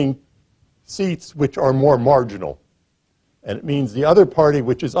winning seats which are more marginal. And it means the other party,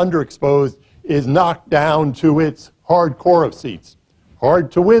 which is underexposed, is knocked down to its hard core of seats.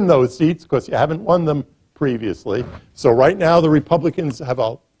 Hard to win those seats because you haven't won them previously. So right now the Republicans have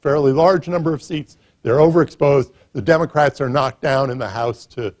a fairly large number of seats. They're overexposed. The Democrats are knocked down in the House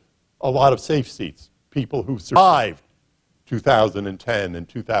to a lot of safe seats, people who survived 2010 and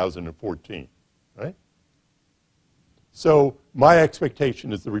 2014, right? So my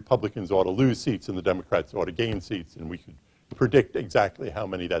expectation is the Republicans ought to lose seats and the Democrats ought to gain seats, and we could predict exactly how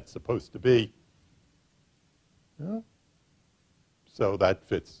many that's supposed to be. Yeah. So that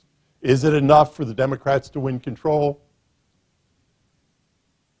fits. Is it enough for the Democrats to win control?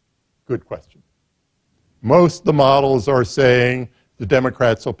 Good question. Most of the models are saying the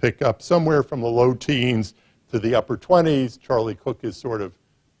Democrats will pick up somewhere from the low teens to the upper 20s. Charlie Cook is sort of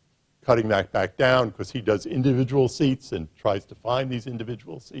cutting that back down because he does individual seats and tries to find these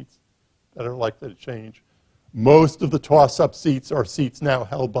individual seats that are likely to change. Most of the toss-up seats are seats now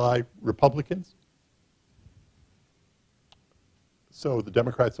held by Republicans. So the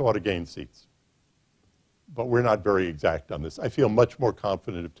Democrats ought to gain seats. But we're not very exact on this. I feel much more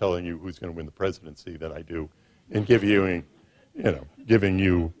confident of telling you who's going to win the presidency than I do in giving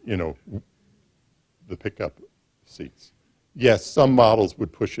you the pickup seats. Yes, some models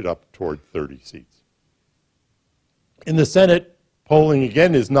would push it up toward 30 seats. In the Senate, polling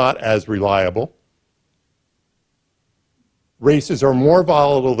again is not as reliable. Races are more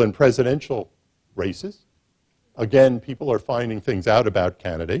volatile than presidential races. Again, people are finding things out about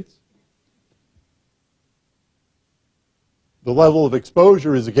candidates. The level of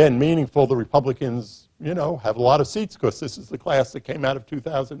exposure is, again, meaningful. The Republicans, have a lot of seats because this is the class that came out of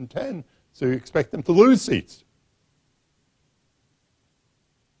 2010, so you expect them to lose seats.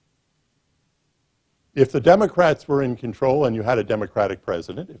 If the Democrats were in control and you had a Democratic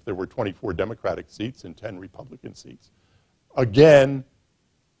president, if there were 24 Democratic seats and 10 Republican seats, again,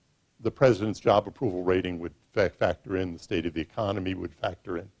 the president's job approval rating would factor in, the state of the economy would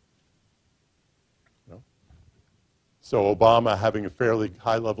factor in. So Obama having a fairly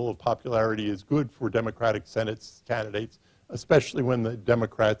high level of popularity is good for Democratic Senate candidates, especially when the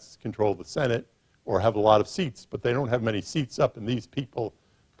Democrats control the Senate or have a lot of seats, but they don't have many seats up, and these people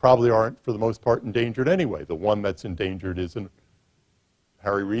probably aren't, for the most part, endangered anyway. The one that's endangered is in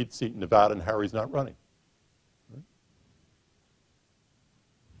Harry Reid's seat in Nevada, and Harry's not running. Right?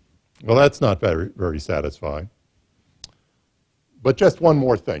 Well, that's not very, very satisfying. But just one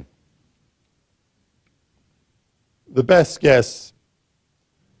more thing. The best guess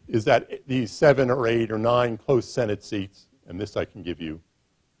is that these 7 or 8 or 9 close Senate seats, and this I can give you,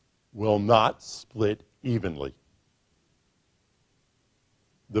 will not split evenly.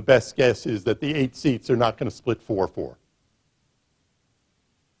 The best guess is that the 8 seats are not going to split 4-4.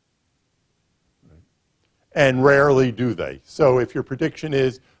 And rarely do they. So if your prediction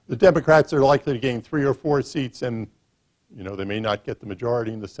is the Democrats are likely to gain 3 or 4 seats and they may not get the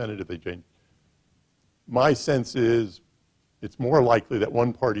majority in the Senate if they change. My sense is it's more likely that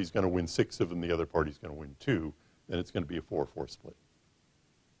one party is going to win 6 of them, the other party is going to win 2, than it's going to be a 4-4 split.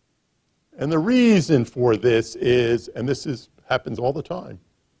 And the reason for this is, and this happens all the time,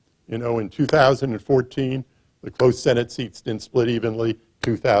 in 2014, the close Senate seats didn't split evenly.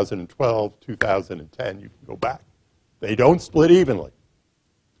 2012, 2010, you can go back. They don't split evenly.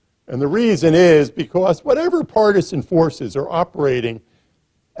 And the reason is because whatever partisan forces are operating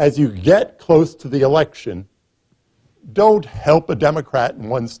as you get close to the election, don't help a Democrat in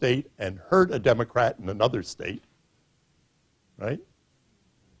one state and hurt a Democrat in another state, right?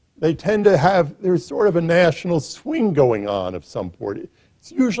 They tend to have, there's sort of a national swing going on of some sort.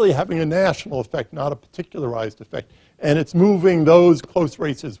 It's usually having a national effect, not a particularized effect, and it's moving those close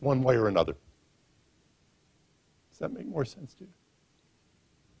races one way or another. Does that make more sense to you?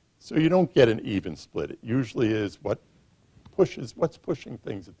 So you don't get an even split. It usually is what what's pushing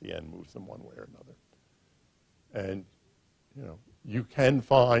things at the end moves them one way or another. And, you know, you can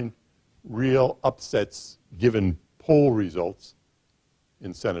find real upsets given poll results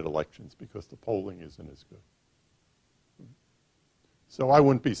in Senate elections because the polling isn't as good. So I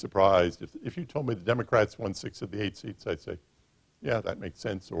wouldn't be surprised if you told me the Democrats won 6 of the 8 seats, I'd say, yeah, that makes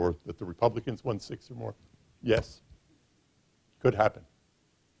sense. Or that the Republicans won 6 or more. Yes, could happen.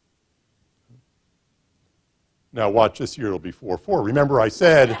 Now watch, this year it'll be 4-4. Remember I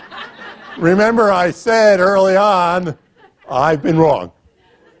said early on, I've been wrong.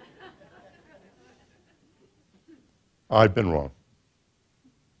 I've been wrong.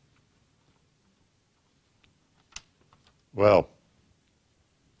 Well,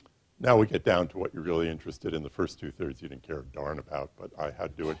 now we get down to what you're really interested in. The first 2/3 you didn't care a darn about, but I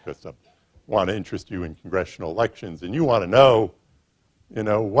had to do it because I want to interest you in congressional elections, and you want to know,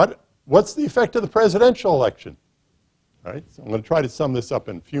 what's the effect of the presidential election? All right, so I'm going to try to sum this up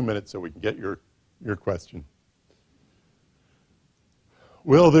in a few minutes so we can get your question.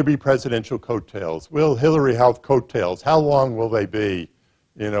 Will there be presidential coattails? Will Hillary have coattails? How long will they be?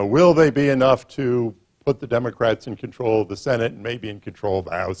 Will they be enough to put the Democrats in control of the Senate and maybe in control of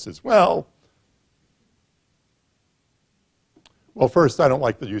the House as well? Well, first, I don't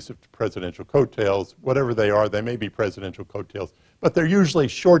like the use of presidential coattails. Whatever they are, they may be presidential coattails, but they're usually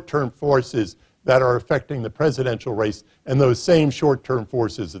short-term forces that are affecting the presidential race, and those same short-term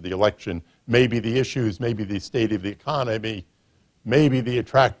forces of the election, maybe the issues, maybe the state of the economy, maybe the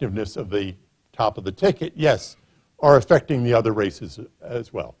attractiveness of the top of the ticket, yes, are affecting the other races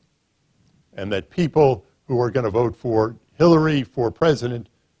as well. And that people who are going to vote for Hillary for president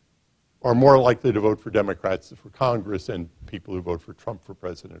are more likely to vote for Democrats for Congress, and people who vote for Trump for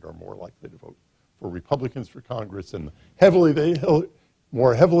president are more likely to vote for Republicans for Congress. And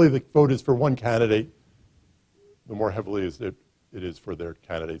more heavily the vote is for one candidate, the more heavily it is for their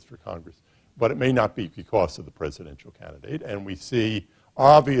candidates for Congress. But it may not be because of the presidential candidate. And we see,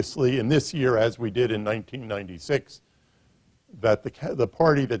 obviously, in this year, as we did in 1996, that the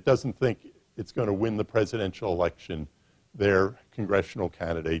party that doesn't think it's going to win the presidential election, their congressional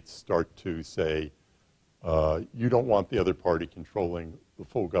candidates start to say, you don't want the other party controlling the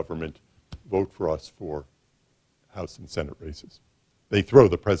full government, vote for us for House and Senate races. They throw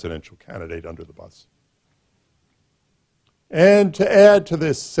the presidential candidate under the bus. And to add to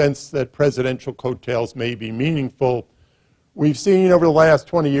this sense that presidential coattails may be meaningful, we've seen over the last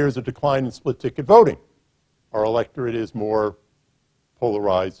 20 years a decline in split-ticket voting. Our electorate is more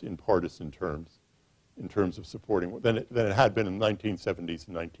polarized in partisan terms, in terms of supporting, than it had been in the 1970s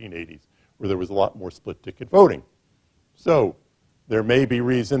and 1980s, where there was a lot more split-ticket voting. So there may be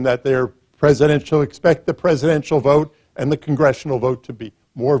reason that expect the presidential vote and the congressional vote to be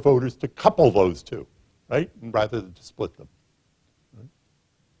more voters to couple those two, right, rather than to split them. Right?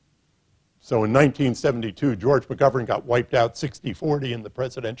 So in 1972, George McGovern got wiped out 60-40 in the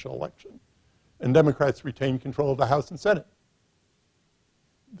presidential election, and Democrats retained control of the House and Senate.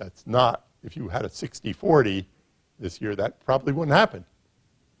 That's not, if you had a 60-40 this year, that probably wouldn't happen,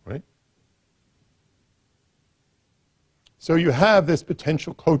 right? So you have this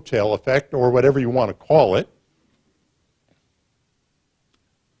potential coattail effect, or whatever you want to call it.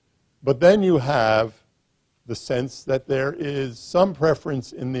 But then you have the sense that there is some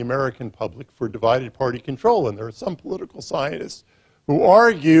preference in the American public for divided party control. And there are some political scientists who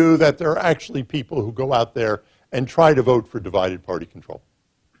argue that there are actually people who go out there and try to vote for divided party control.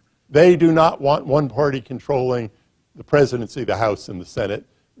 They do not want one party controlling the presidency, the House, and the Senate.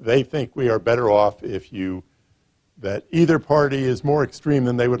 They think we are better off that either party is more extreme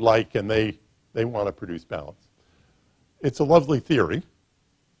than they would like, and they want to produce balance. It's a lovely theory.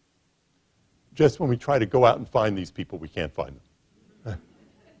 Just when we try to go out and find these people, we can't find them.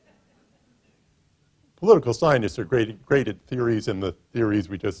 Political scientists are great at theories, and the theories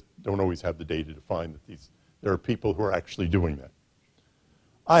we just don't always have the data to find that there are people who are actually doing that.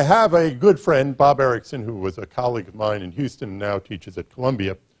 I have a good friend, Bob Erickson, who was a colleague of mine in Houston and now teaches at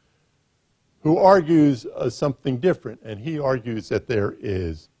Columbia, who argues something different. And he argues that there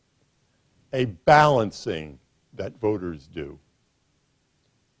is a balancing that voters do.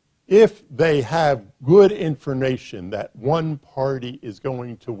 If they have good information that one party is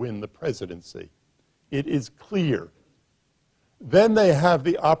going to win the presidency, it is clear, then they have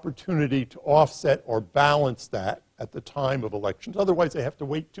the opportunity to offset or balance that at the time of elections. Otherwise, they have to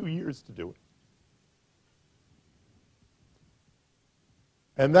wait 2 years to do it.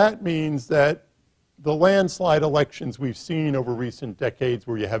 And that means that the landslide elections we've seen over recent decades,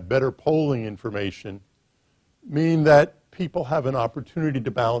 where you have better polling information, mean that people have an opportunity to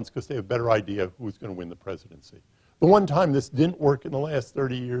balance because they have a better idea of who's going to win the presidency. The one time this didn't work in the last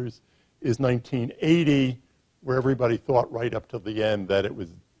 30 years is 1980, where everybody thought right up to the end that it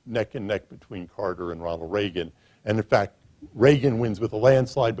was neck and neck between Carter and Ronald Reagan. And in fact, Reagan wins with a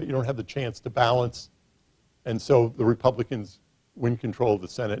landslide, but you don't have the chance to balance. And so the Republicans win control of the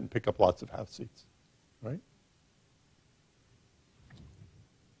Senate and pick up lots of House seats, right?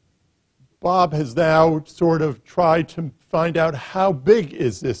 Bob has now sort of tried to find out how big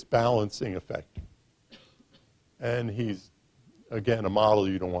is this balancing effect. And he's, again, a model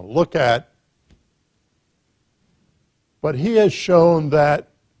you don't want to look at. But he has shown that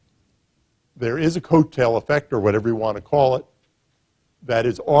there is a coattail effect, or whatever you want to call it, that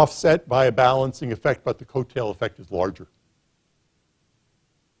is offset by a balancing effect, but the coattail effect is larger.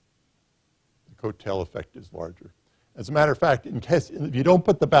 The coattail effect is larger. As a matter of fact, if you don't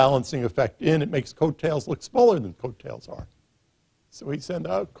put the balancing effect in, it makes coattails look smaller than coattails are. So he said,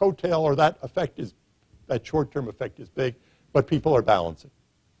 coattail, or that effect is, that short-term effect is big, but people are balancing.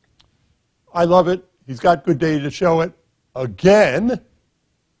 I love it. He's got good data to show it. Again,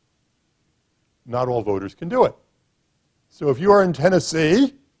 not all voters can do it. So if you are in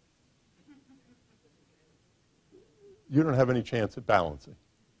Tennessee, you don't have any chance at balancing,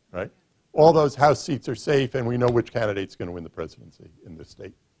 right? All those House seats are safe, and we know which candidate's going to win the presidency in this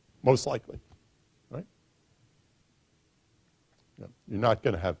state, most likely, right? No, you're not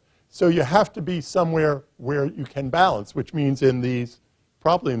going to have. So you have to be somewhere where you can balance, which means in these,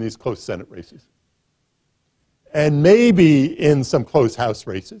 probably in these close Senate races. And maybe in some close House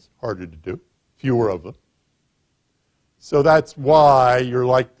races, harder to do, fewer of them. So that's why you're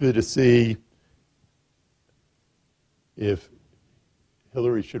likely to see, if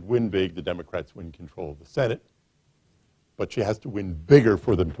Hillary should win big, the Democrats win control of the Senate. But she has to win bigger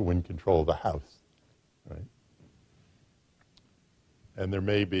for them to win control of the House, right? And there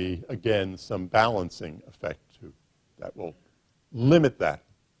may be, again, some balancing effect too that will limit that.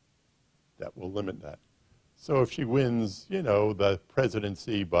 That will limit that. So if she wins, you know, the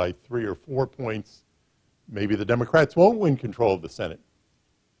presidency by 3 or 4 points, maybe the Democrats won't win control of the Senate.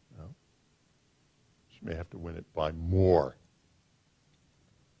 No. She may have to win it by more.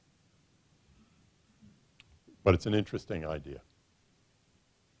 But it's an interesting idea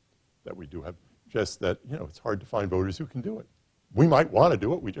that we do have. Just that, you know, it's hard to find voters who can do it. We might want to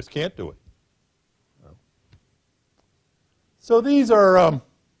do it, we just can't do it. No. So these are a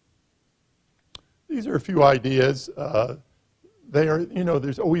few ideas. They are, you know,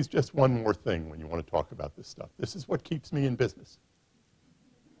 there's always just one more thing when you want to talk about this stuff. This is what keeps me in business.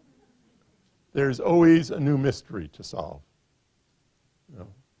 There's always a new mystery to solve. You know?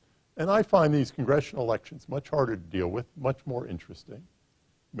 And I find these congressional elections much harder to deal with, much more interesting.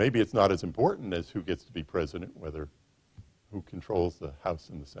 Maybe it's not as important as who gets to be president, who controls the House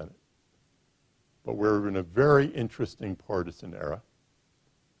and the Senate. But we're in a very interesting partisan era.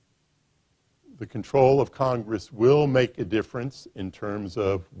 The control of Congress will make a difference in terms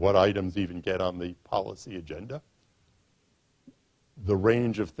of what items even get on the policy agenda. The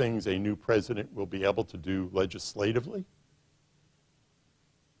range of things a new president will be able to do legislatively.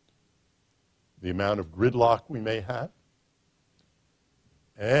 The amount of gridlock we may have.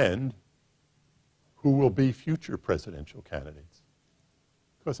 And who will be future presidential candidates.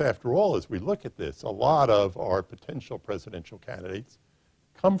 Because after all, as we look at this, a lot of our potential presidential candidates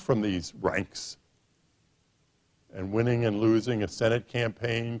come from these ranks. And winning and losing a Senate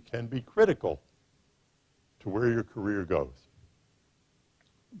campaign can be critical to where your career goes.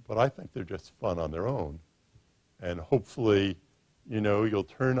 But I think they're just fun on their own. And hopefully, you know, you'll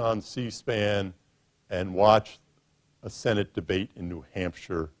turn on C-SPAN and watch a Senate debate in New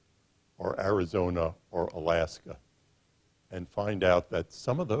Hampshire or Arizona or Alaska and find out that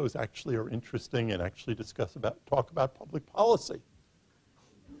some of those actually are interesting and actually talk about public policy.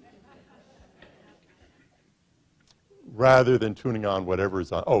 Rather than tuning on whatever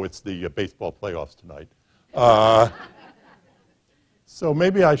is on. Oh, it's the baseball playoffs tonight. So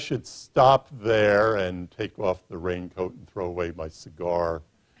maybe I should stop there and take off the raincoat and throw away my cigar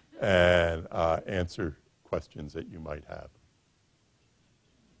and answer questions that you might have.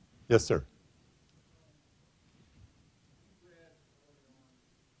 Yes, sir.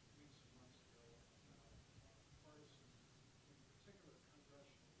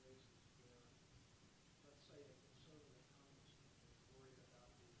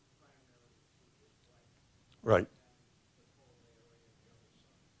 Right.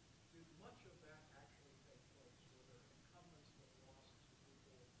 Did much of that actually take place? Were there incumbents that lost to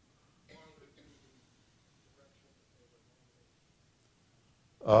people farther to the direction that they were nominated?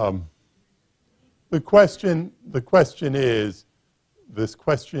 The question is, this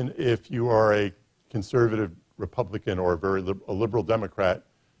question, if you are a conservative Republican or a liberal Democrat,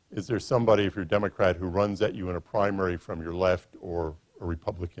 is there somebody, if you're a Democrat, who runs at you in a primary from your left or a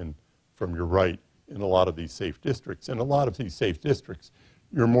Republican from your right in a lot of these safe districts? In a lot of these safe districts,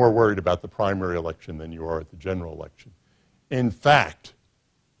 you're more worried about the primary election than you are at the general election. In fact,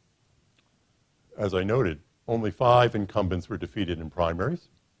 as I noted, only 5 incumbents were defeated in primaries.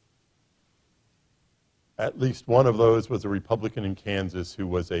 At least one of those was a Republican in Kansas who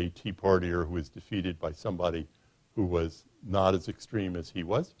was a Tea Partier who was defeated by somebody who was not as extreme as he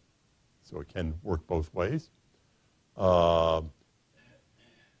was. So it can work both ways.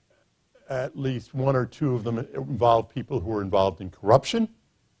 At least 1 or 2 of them involved people who were involved in corruption.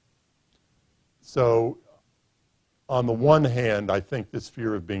 So on the one hand, I think this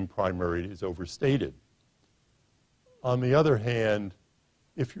fear of being primaried is overstated. On the other hand,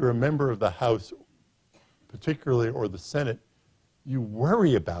 if you're a member of the House, particularly, or the Senate, you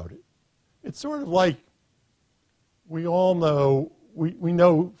worry about it. It's sort of like, we all know, we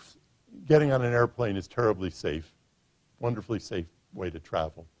know getting on an airplane is terribly safe, wonderfully safe way to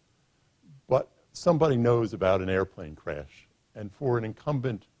travel. But somebody knows about an airplane crash. And for an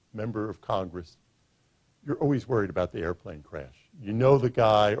incumbent member of Congress, you're always worried about the airplane crash. You know the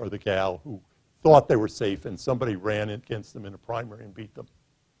guy or the gal who thought they were safe and somebody ran against them in a primary and beat them.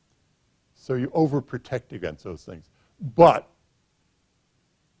 So you overprotect against those things. But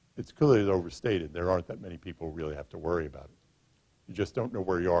it's clearly overstated. There aren't that many people who really have to worry about it. You just don't know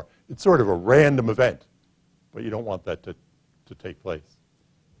where you are. It's sort of a random event, but you don't want that to take place.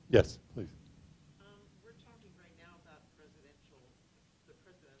 Yes, please. We're talking right now about the presidential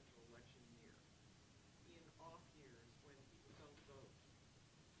election year. In off years, when people don't vote,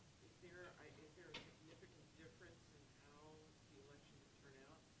 is there a significant difference in how the elections turn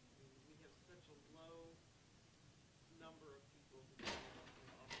out? I mean, we have such a low number of people who turn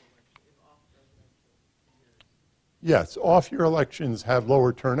out in off presidential years. Yes, off-year elections have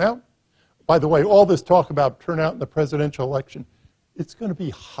lower turnout. By the way, all this talk about turnout in the presidential election, it's going to be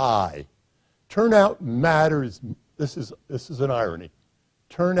high. Turnout matters. This is an irony.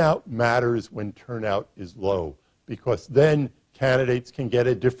 Turnout matters when turnout is low, because then candidates can get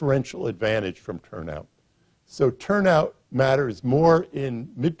a differential advantage from turnout. So turnout matters more in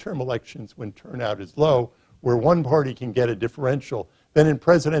midterm elections when turnout is low, where one party can get a differential, than in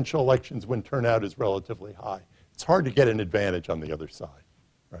presidential elections when turnout is relatively high. It's hard to get an advantage on the other side,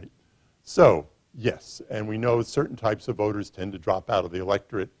 right? So, yes, and we know certain types of voters tend to drop out of the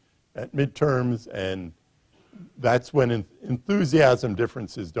electorate at midterms, and that's when enthusiasm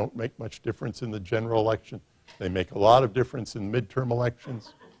differences don't make much difference in the general election. They make a lot of difference in midterm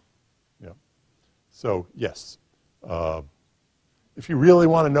elections. Yeah. So, yes. If you really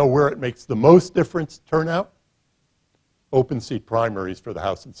want to know where it makes the most difference turnout, open seat primaries for the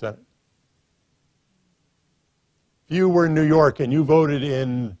House and Senate. If you were in New York and you voted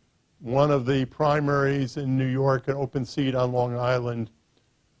in one of the primaries in New York, an open seat on Long Island,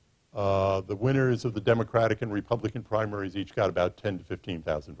 the winners of the Democratic and Republican primaries each got about 10,000 to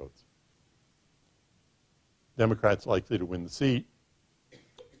 15,000 votes. Democrats likely to win the seat,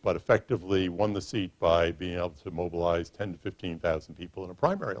 but effectively won the seat by being able to mobilize 10,000 to 15,000 people in a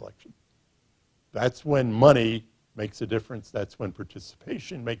primary election. That's when money makes a difference. That's when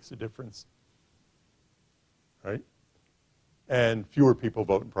participation makes a difference, right? And fewer people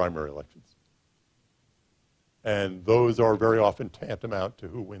vote in primary elections. And those are very often tantamount to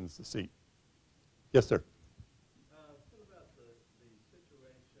who wins the seat. Yes, sir. What about the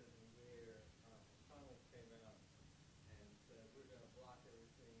situation where Obama came out and said, we're going to block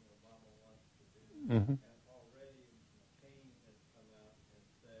everything Obama wants to do? Mm-hmm. And already McCain has come out and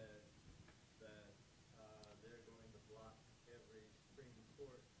said that they're going to block every Supreme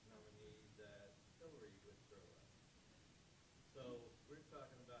Court nominee that Hillary would throw out. So we're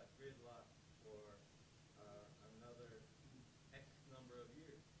talking about gridlock for another X number of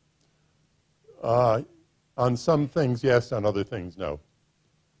years. On some things, yes. On other things, no.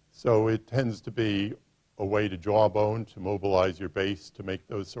 So it tends to be a way to jawbone, to mobilize your base, to make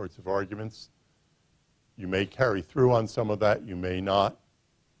those sorts of arguments. You may carry through on some of that. You may not.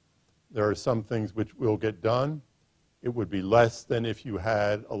 There are some things which will get done. It would be less than if you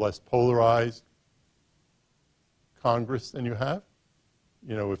had a less polarized Congress than you have.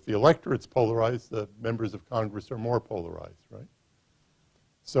 You know, if the electorate's polarized, the members of Congress are more polarized, right?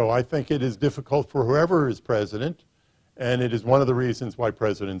 So I think it is difficult for whoever is president, and it is one of the reasons why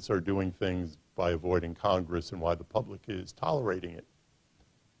presidents are doing things by avoiding Congress and why the public is tolerating it,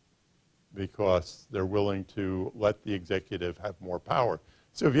 because they're willing to let the executive have more power.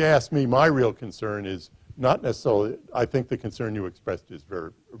 So if you ask me, my real concern is not necessarily, I think the concern you expressed is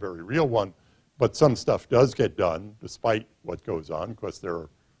a very real one, But some stuff does get done despite what goes on, because there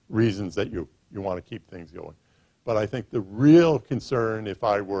are reasons that you want to keep things going. But I think the real concern, if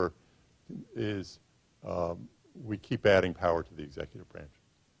I were, is we keep adding power to the executive branch.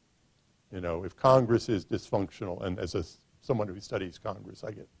 You know, if Congress is dysfunctional, and as someone who studies Congress, I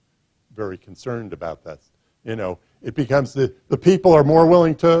get very concerned about that. You know, it becomes the people are more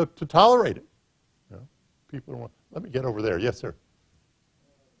willing to tolerate it. You know, people don't want. Let me get over there. Yes, sir.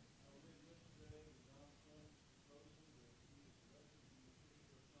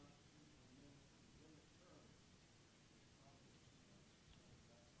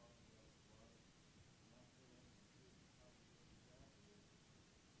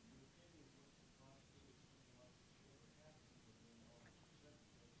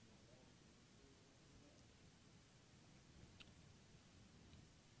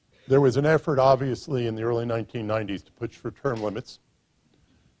 There was an effort, obviously, in the early 1990s to push for term limits.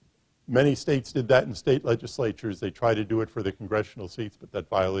 Many states did that in state legislatures. They tried to do it for the congressional seats, but that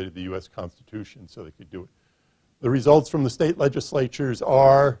violated the U.S. Constitution, so they could do it. The results from the state legislatures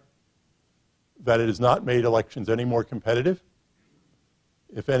are that it has not made elections any more competitive.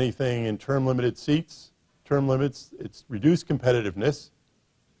 If anything, in term-limited seats, term limits, it's reduced competitiveness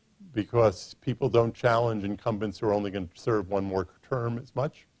because people don't challenge incumbents who are only going to serve one more term as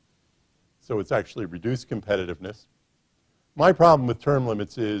much. So it's actually reduced competitiveness. My problem with term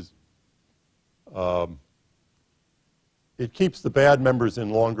limits is it keeps the bad members in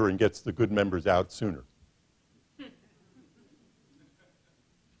longer and gets the good members out sooner.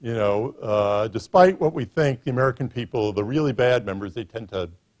 You know, despite what we think, the American people, the really bad members, they tend to,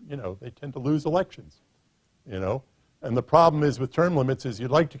 you know, they tend to lose elections. You know, and the problem is with term limits is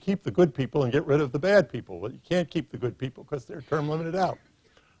you'd like to keep the good people and get rid of the bad people. Well, you can't keep the good people because they're term limited out.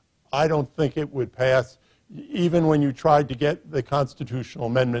 I don't think it would pass, even when you tried to get the constitutional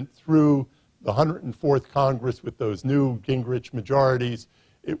amendment through the 104th Congress with those new Gingrich majorities.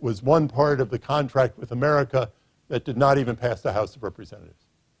 It was one part of the contract with America that did not even pass the House of Representatives.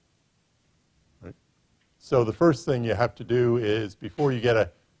 Right? So the first thing you have to do is, before you get a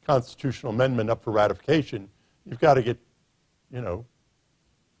constitutional amendment up for ratification, you've got to get, you know,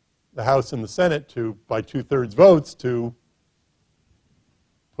 the House and the Senate to, by 2/3 votes, to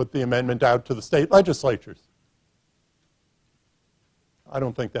put the amendment out to the state legislatures. I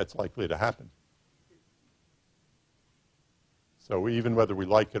don't think that's likely to happen. So even whether we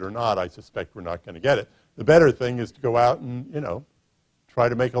like it or not, I suspect we're not going to get it. The better thing is to go out and, you know, try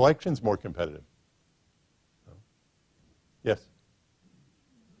to make elections more competitive. So, yes?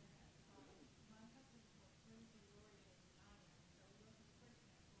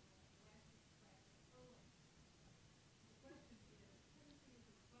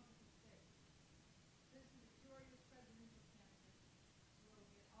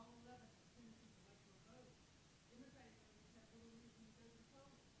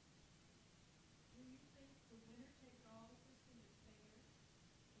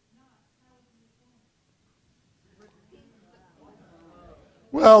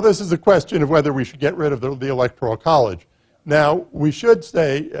 Well, this is a question of whether we should get rid of the Electoral College. Now, we should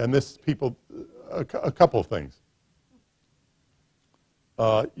say, and this people, a couple of things.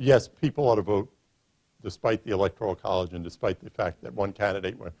 Yes, people ought to vote despite the Electoral College and despite the fact that one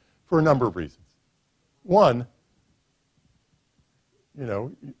candidate went, for a number of reasons. One, you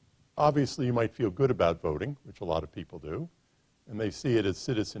know, obviously you might feel good about voting, which a lot of people do, and they see it as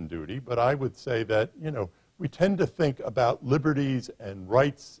citizen duty, but I would say that, you know, we tend to think about liberties and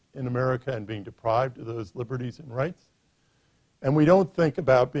rights in America and being deprived of those liberties and rights. And we don't think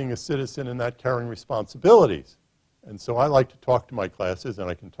about being a citizen and not carrying responsibilities. And so I like to talk to my classes, and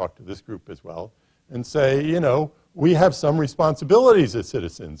I can talk to this group as well, and say, you know, we have some responsibilities as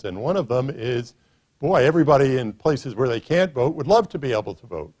citizens. And one of them is, boy, everybody in places where they can't vote would love to be able to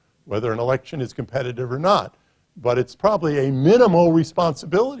vote, whether an election is competitive or not. But it's probably a minimal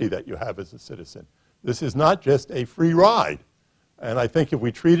responsibility that you have as a citizen. This is not just a free ride. And I think if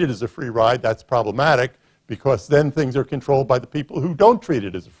we treat it as a free ride, that's problematic, because then things are controlled by the people who don't treat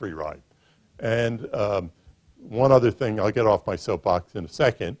it as a free ride. And one other thing, I'll get off my soapbox in a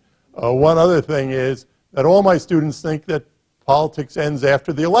second. One other thing is that all my students think that politics ends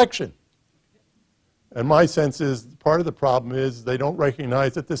after the election. And my sense is part of the problem is they don't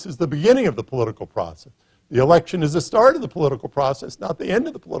recognize that this is the beginning of the political process. The election is the start of the political process, not the end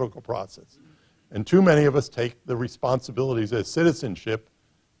of the political process. And too many of us take the responsibilities as citizenship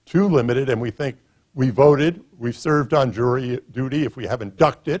too limited, and we think we voted, we've served on jury duty if we haven't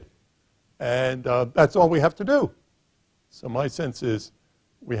ducked it, and that's all we have to do. So my sense is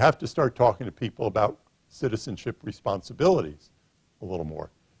we have to start talking to people about citizenship responsibilities a little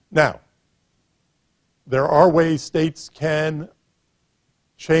more. Now, there are ways states can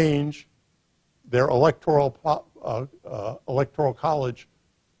change their electoral college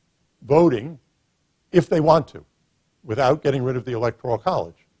voting if they want to, without getting rid of the electoral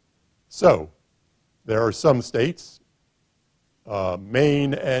college. So there are some states,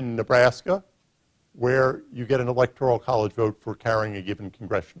 Maine and Nebraska, where you get an electoral college vote for carrying a given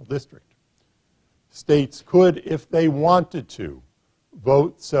congressional district. States could, if they wanted to,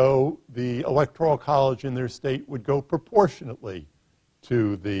 vote so the electoral college in their state would go proportionately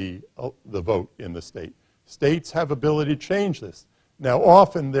to the vote in the state. States have ability to change this. Now,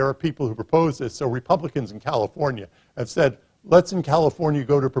 often there are people who propose this. So Republicans in California have said, let's in California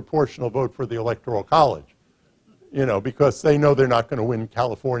go to proportional vote for the electoral college, you know, because they know they're not going to win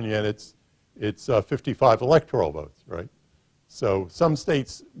California, and it's 55 electoral votes, right? So some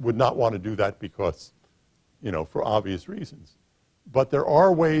states would not want to do that because, you know, for obvious reasons. But there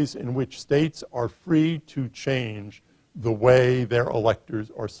are ways in which states are free to change the way their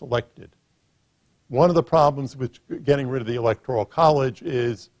electors are selected. One of the problems with getting rid of the electoral college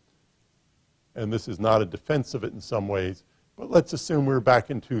is, and this is not a defense of it in some ways, but let's assume we were back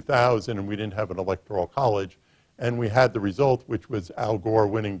in 2000 and we didn't have an electoral college, and we had the result, which was Al Gore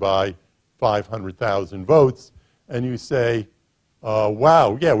winning by 500,000 votes, and you say,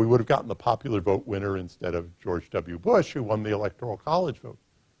 wow, yeah, we would have gotten the popular vote winner instead of George W. Bush, who won the electoral college vote.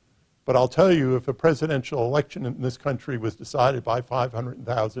 But I'll tell you, if a presidential election in this country was decided by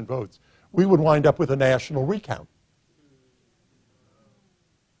 500,000 votes, we would wind up with a national recount,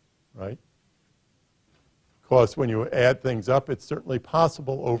 right? Because when you add things up, it's certainly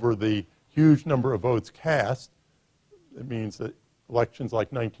possible over the huge number of votes cast. It means that elections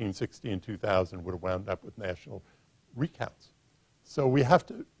like 1960 and 2000 would have wound up with national recounts. So we have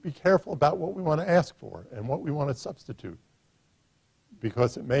to be careful about what we want to ask for and what we want to substitute,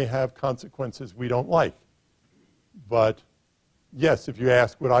 because it may have consequences we don't like. But yes, if you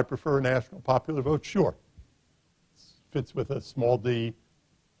ask, would I prefer a national popular vote? Sure. It fits with a small d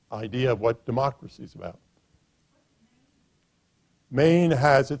idea of what democracy is about. Maine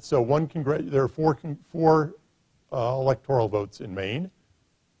has it so there are four electoral votes in Maine.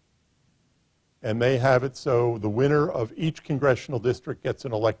 And they have it so the winner of each congressional district gets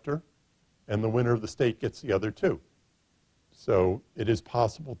an elector, and the winner of the state gets the other two. So it is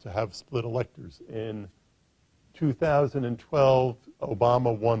possible to have split electors. In 2012,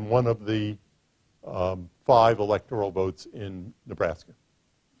 Obama won one of the 5 electoral votes in Nebraska,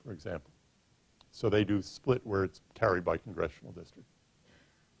 for example. So they do split where it's carried by congressional district.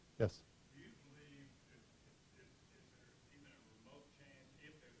 Yes? Do you believe is there even a remote chance,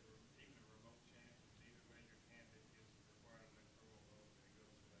 if there's even a remote chance that either major candidate gets the required electoral vote and it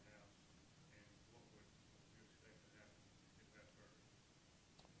goes to the House, and what would you expect to happen if that occurred?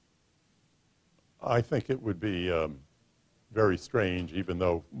 I think it would be very strange, even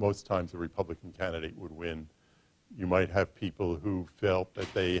though most times a Republican candidate would win. You might have people who felt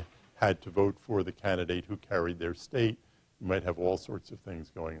that they had to vote for the candidate who carried their state. You might have all sorts of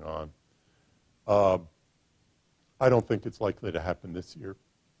things going on. I don't think it's likely to happen this year.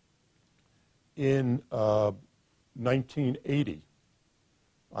 In 1980,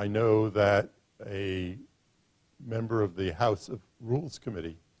 I know that a member of the House of Rules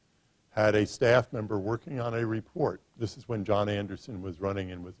Committee had a staff member working on a report. This is when John Anderson was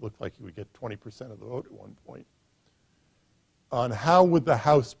running and looked like he would get 20% of the vote at one point, on how would the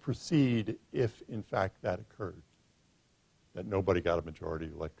House proceed if, in fact, that occurred, that nobody got a majority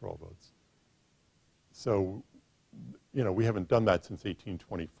of electoral votes. So, you know, we haven't done that since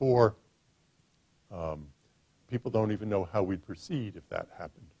 1824. People don't even know how we'd proceed if that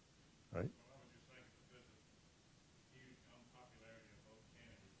happened, right?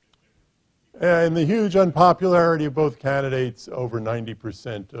 And the huge unpopularity of both candidates, over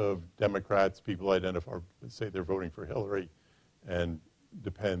 90% of Democrats, people say they're voting for Hillary, and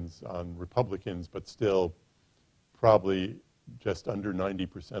depends on Republicans, but still probably just under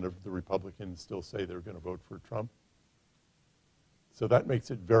 90% of the Republicans still say they're going to vote for Trump. So that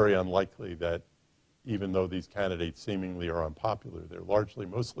makes it very unlikely that even though these candidates seemingly are unpopular, they're mostly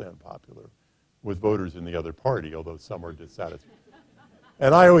unpopular with voters in the other party, although some are dissatisfied.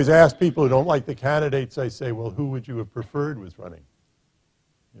 And I always ask people who don't like the candidates, I say, well, who would you have preferred was running?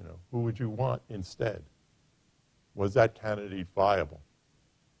 You know, who would you want instead? Was that candidate viable?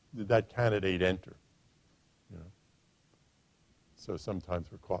 Did that candidate enter? You know? So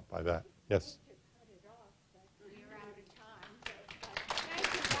sometimes we're caught by that. Yes? We're out of time.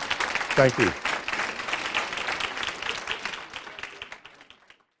 Thank you.